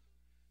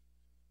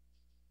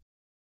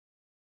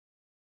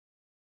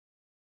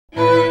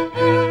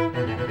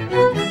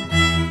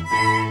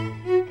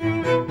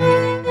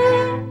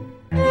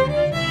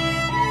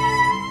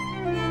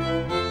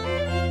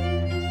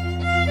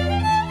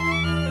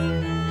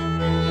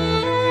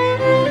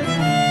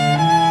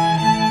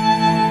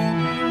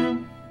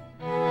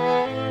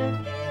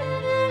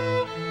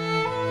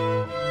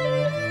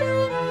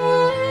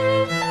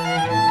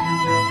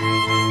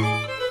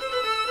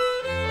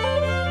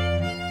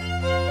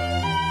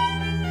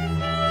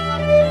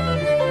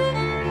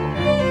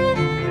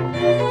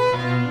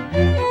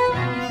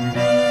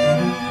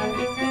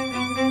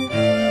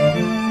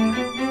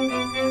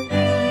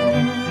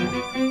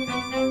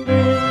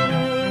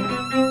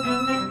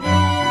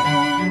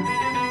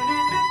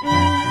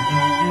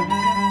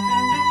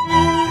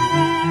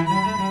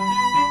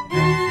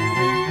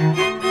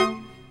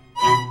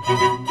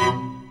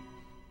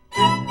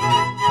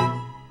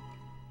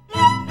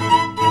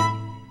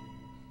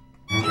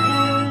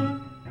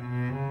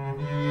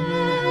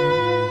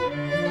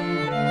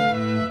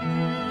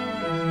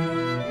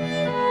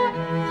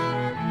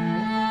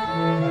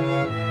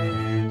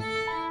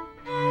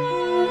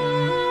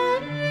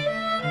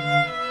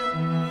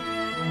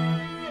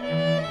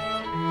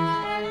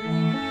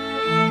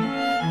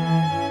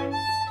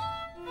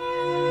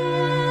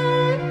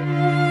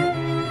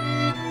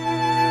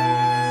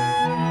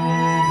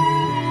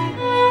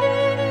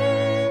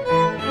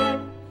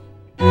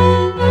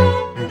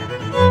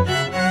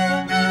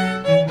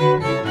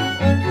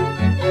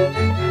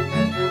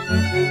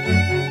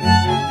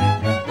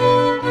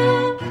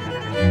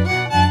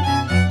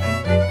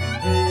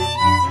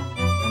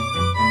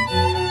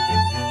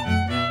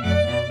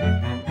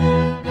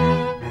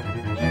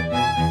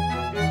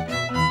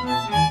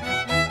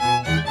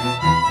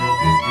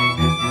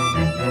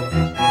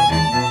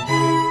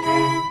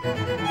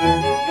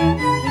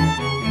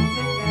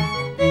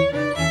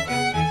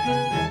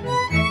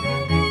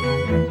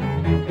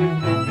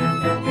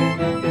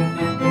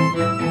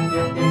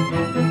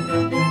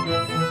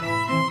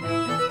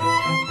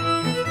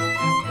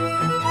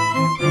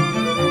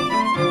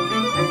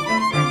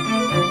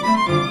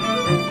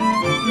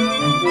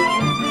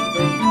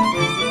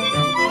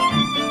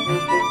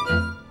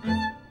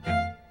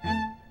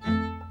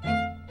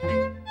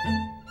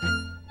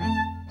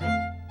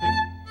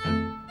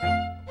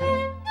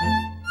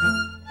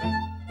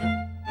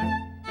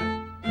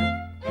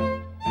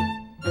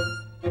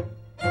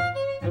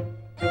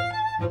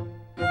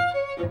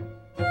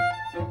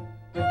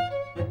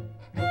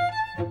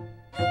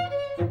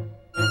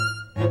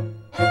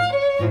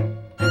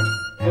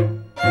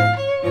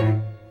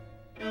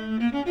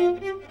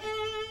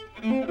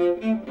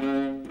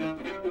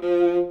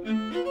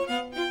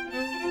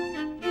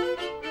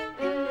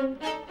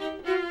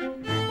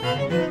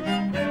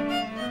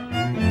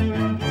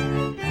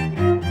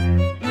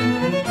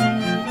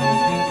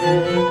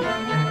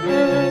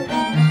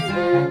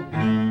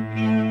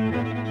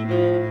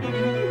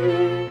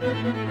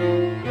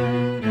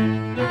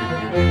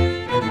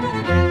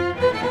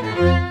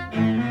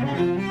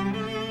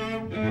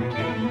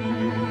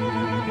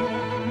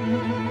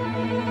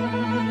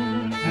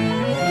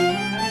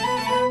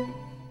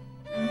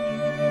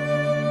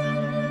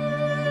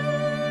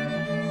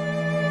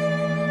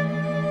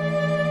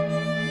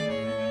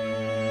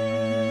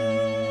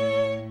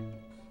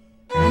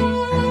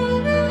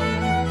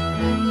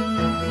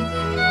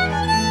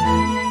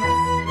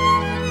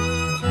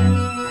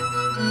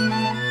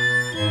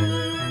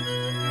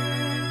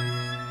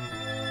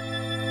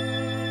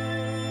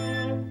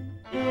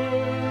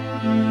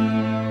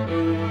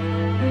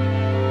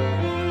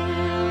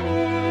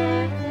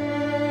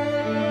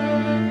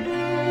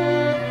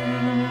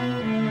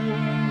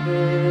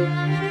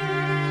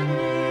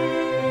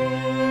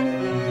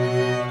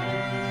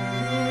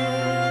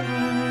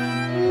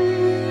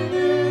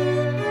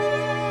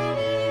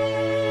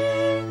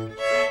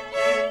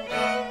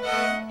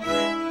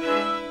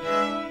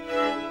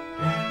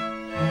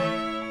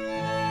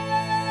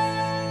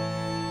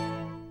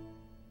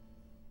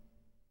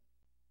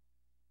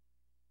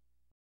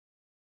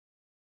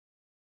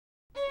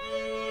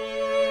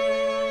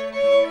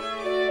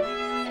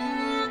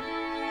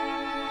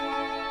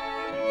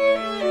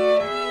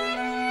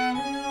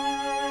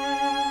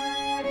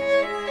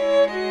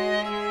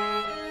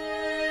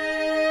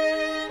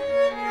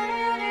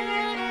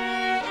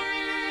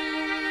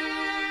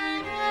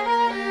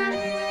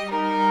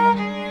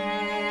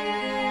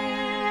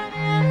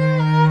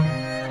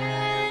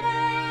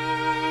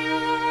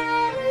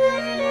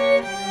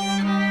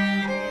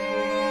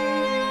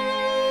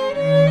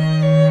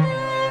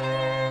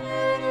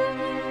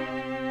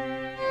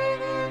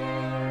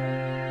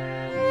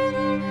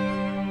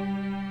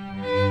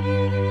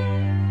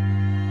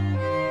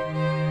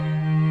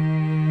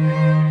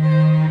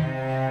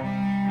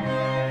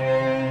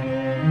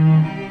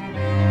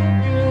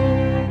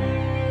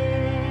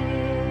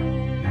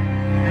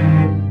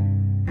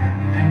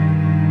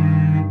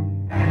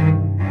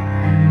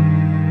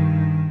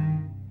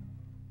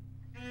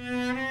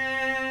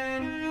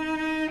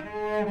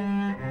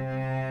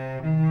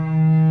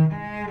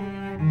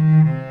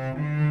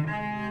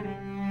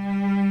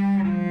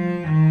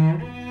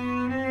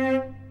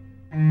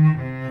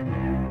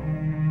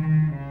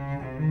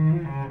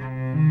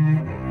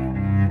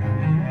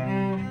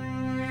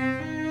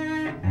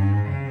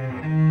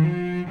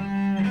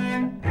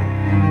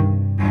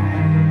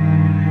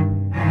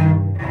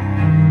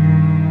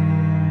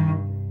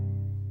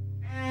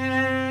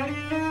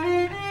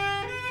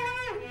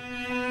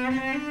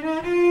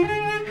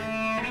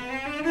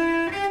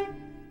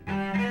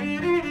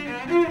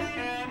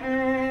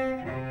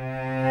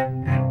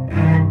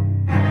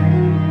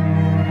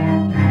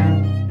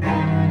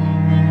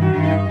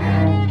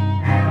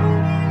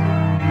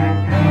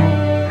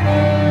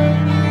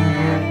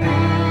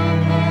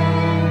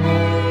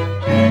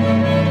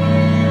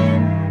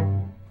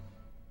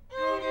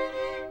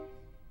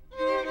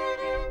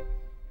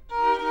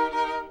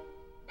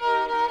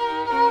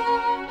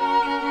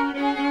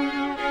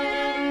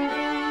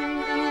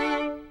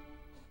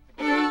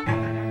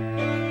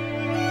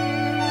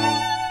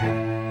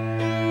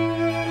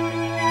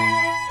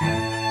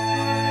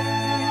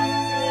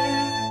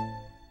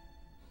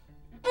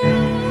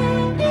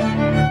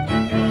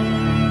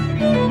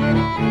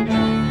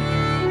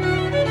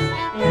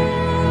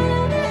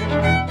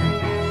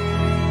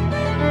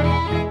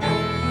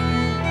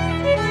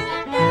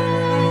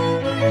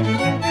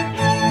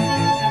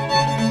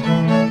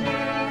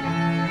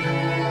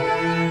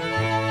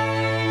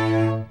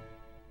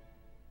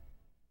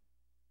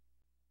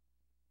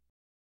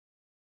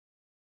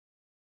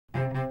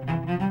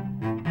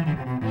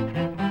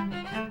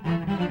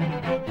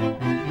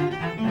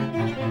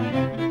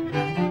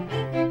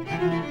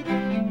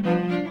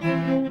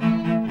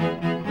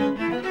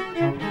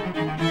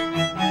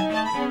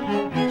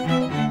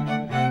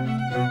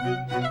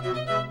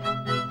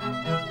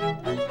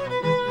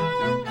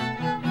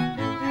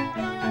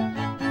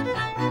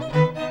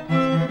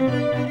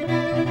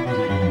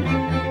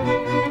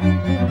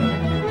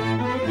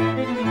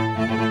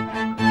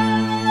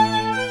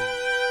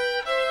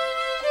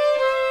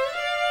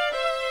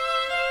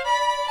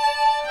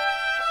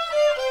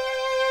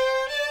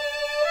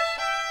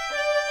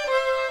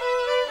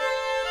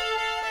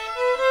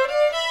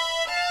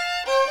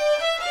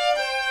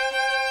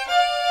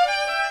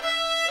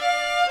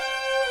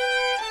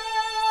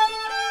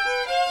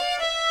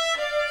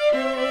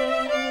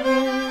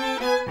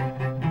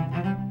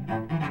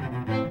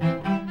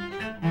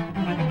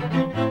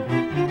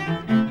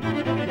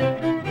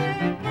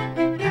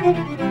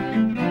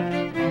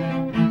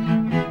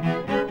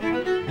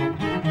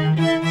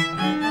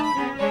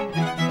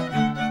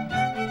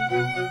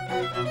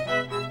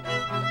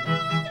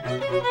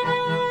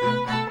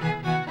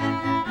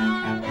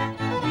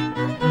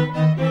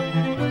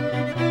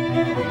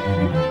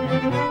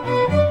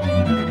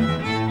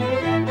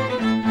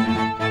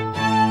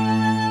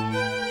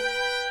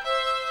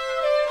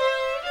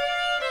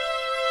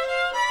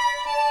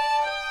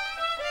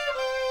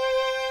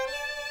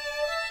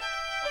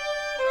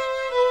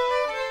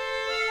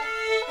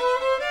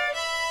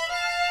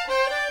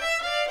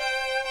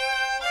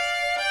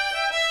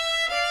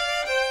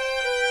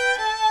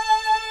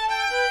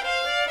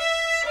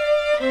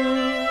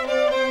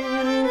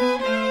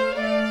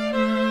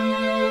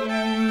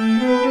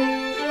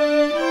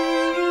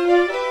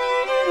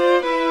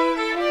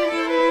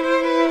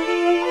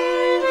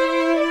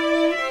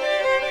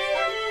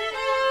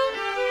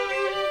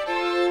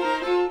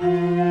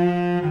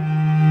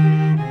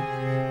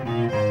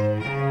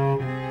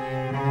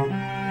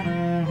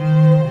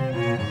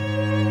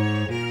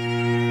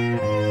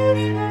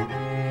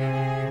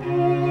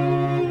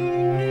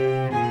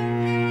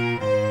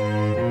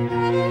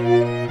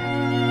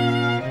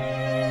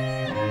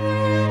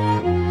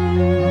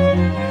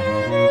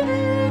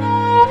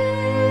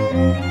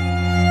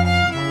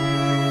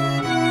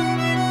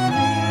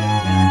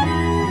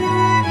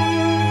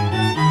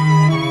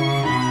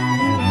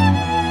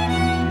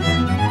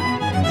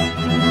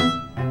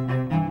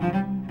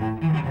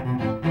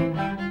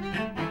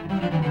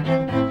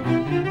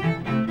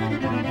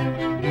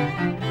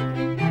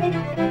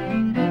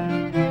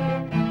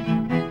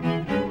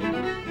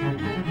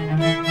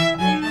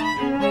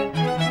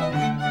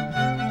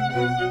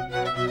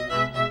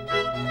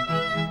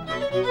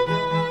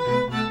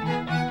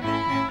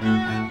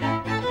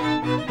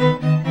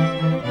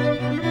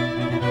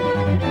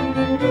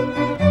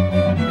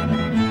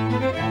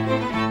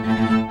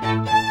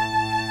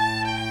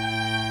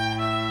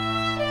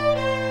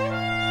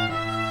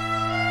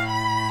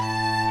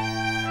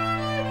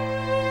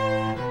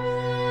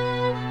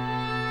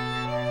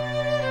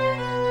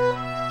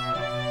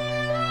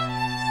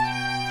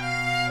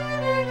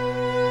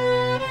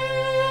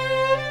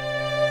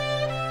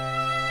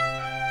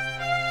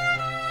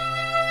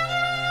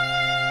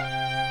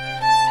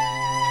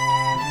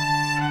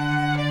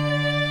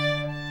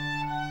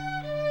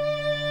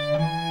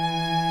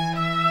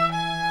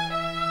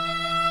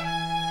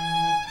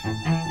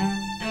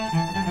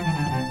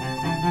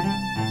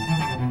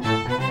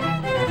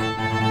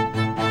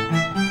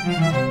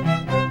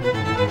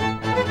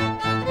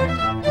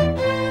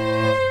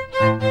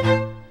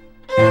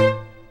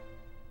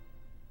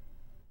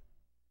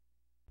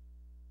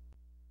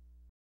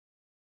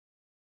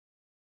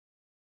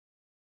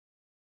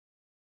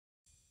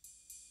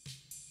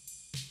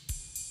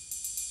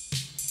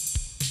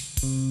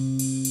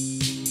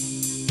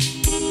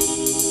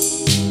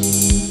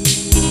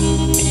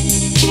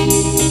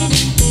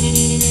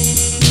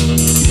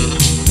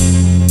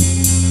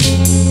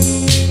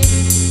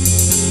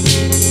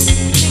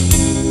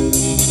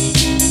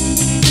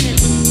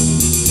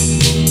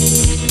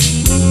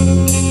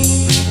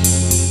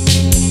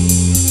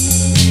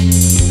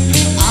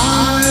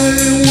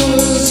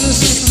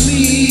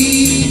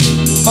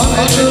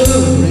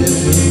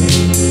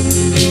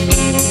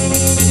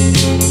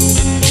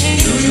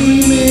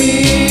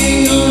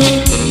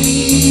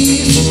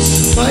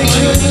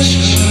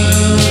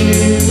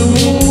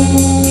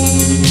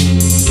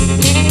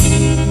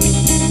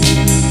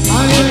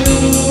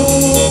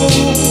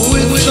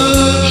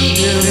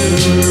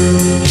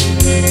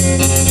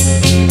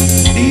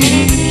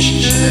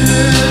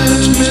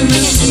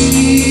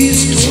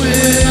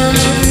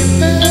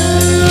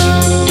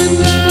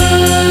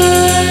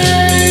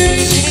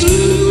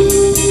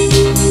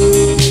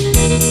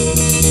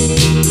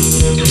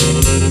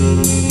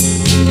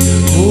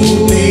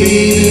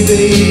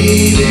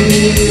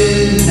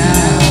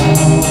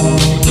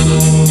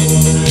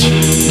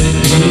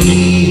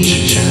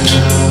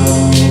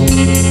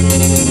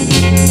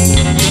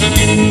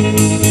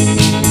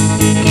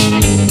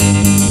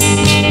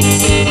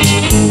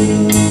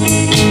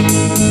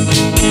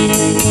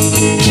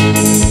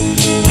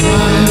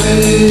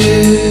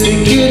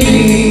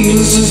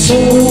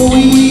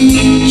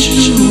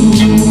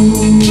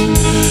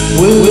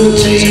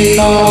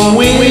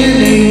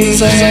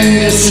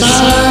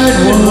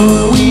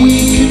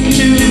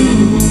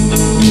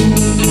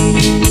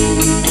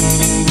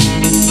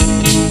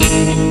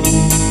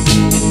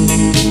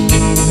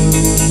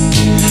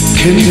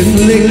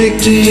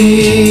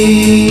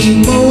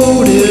Conflicting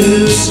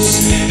motives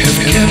have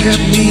kept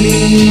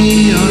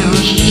me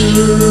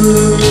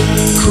unsure.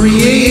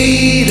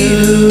 Creative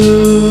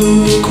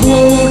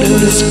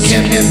quotas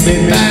kept me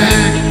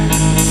back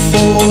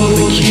for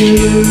the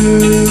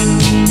cure.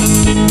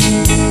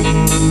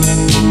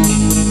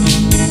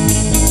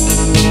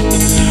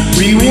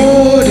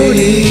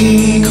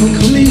 Rewarding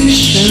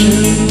completion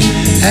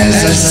as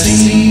I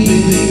see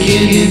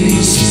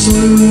beginnings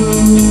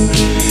through.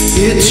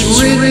 It's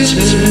written,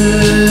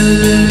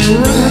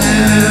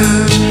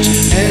 wrapped,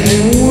 and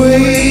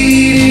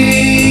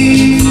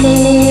waiting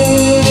for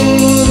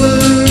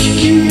the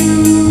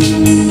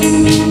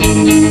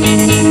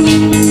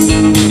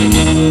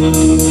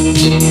cue.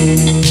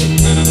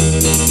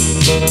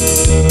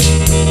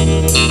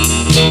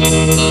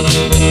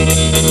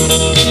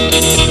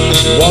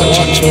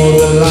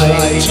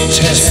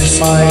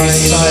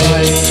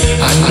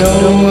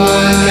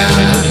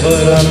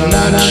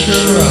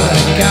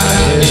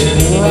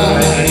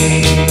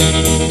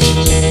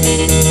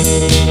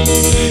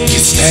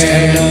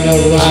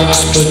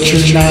 but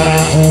you're not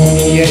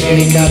home yet.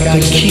 You got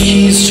the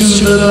keys to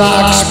the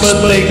locks,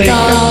 but they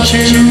got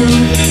you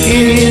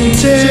in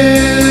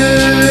tears.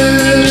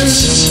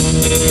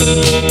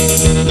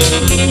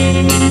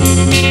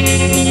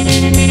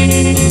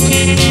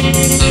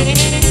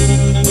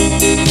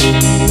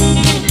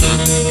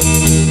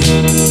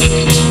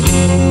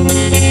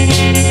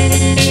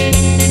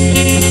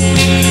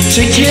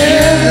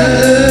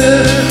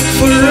 Together,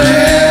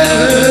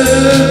 forever,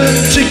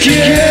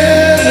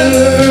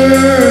 together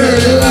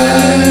at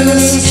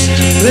last.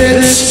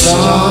 Let's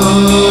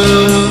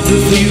start the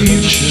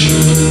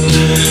future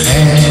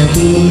and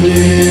put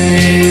an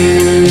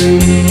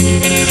end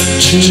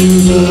to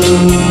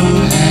the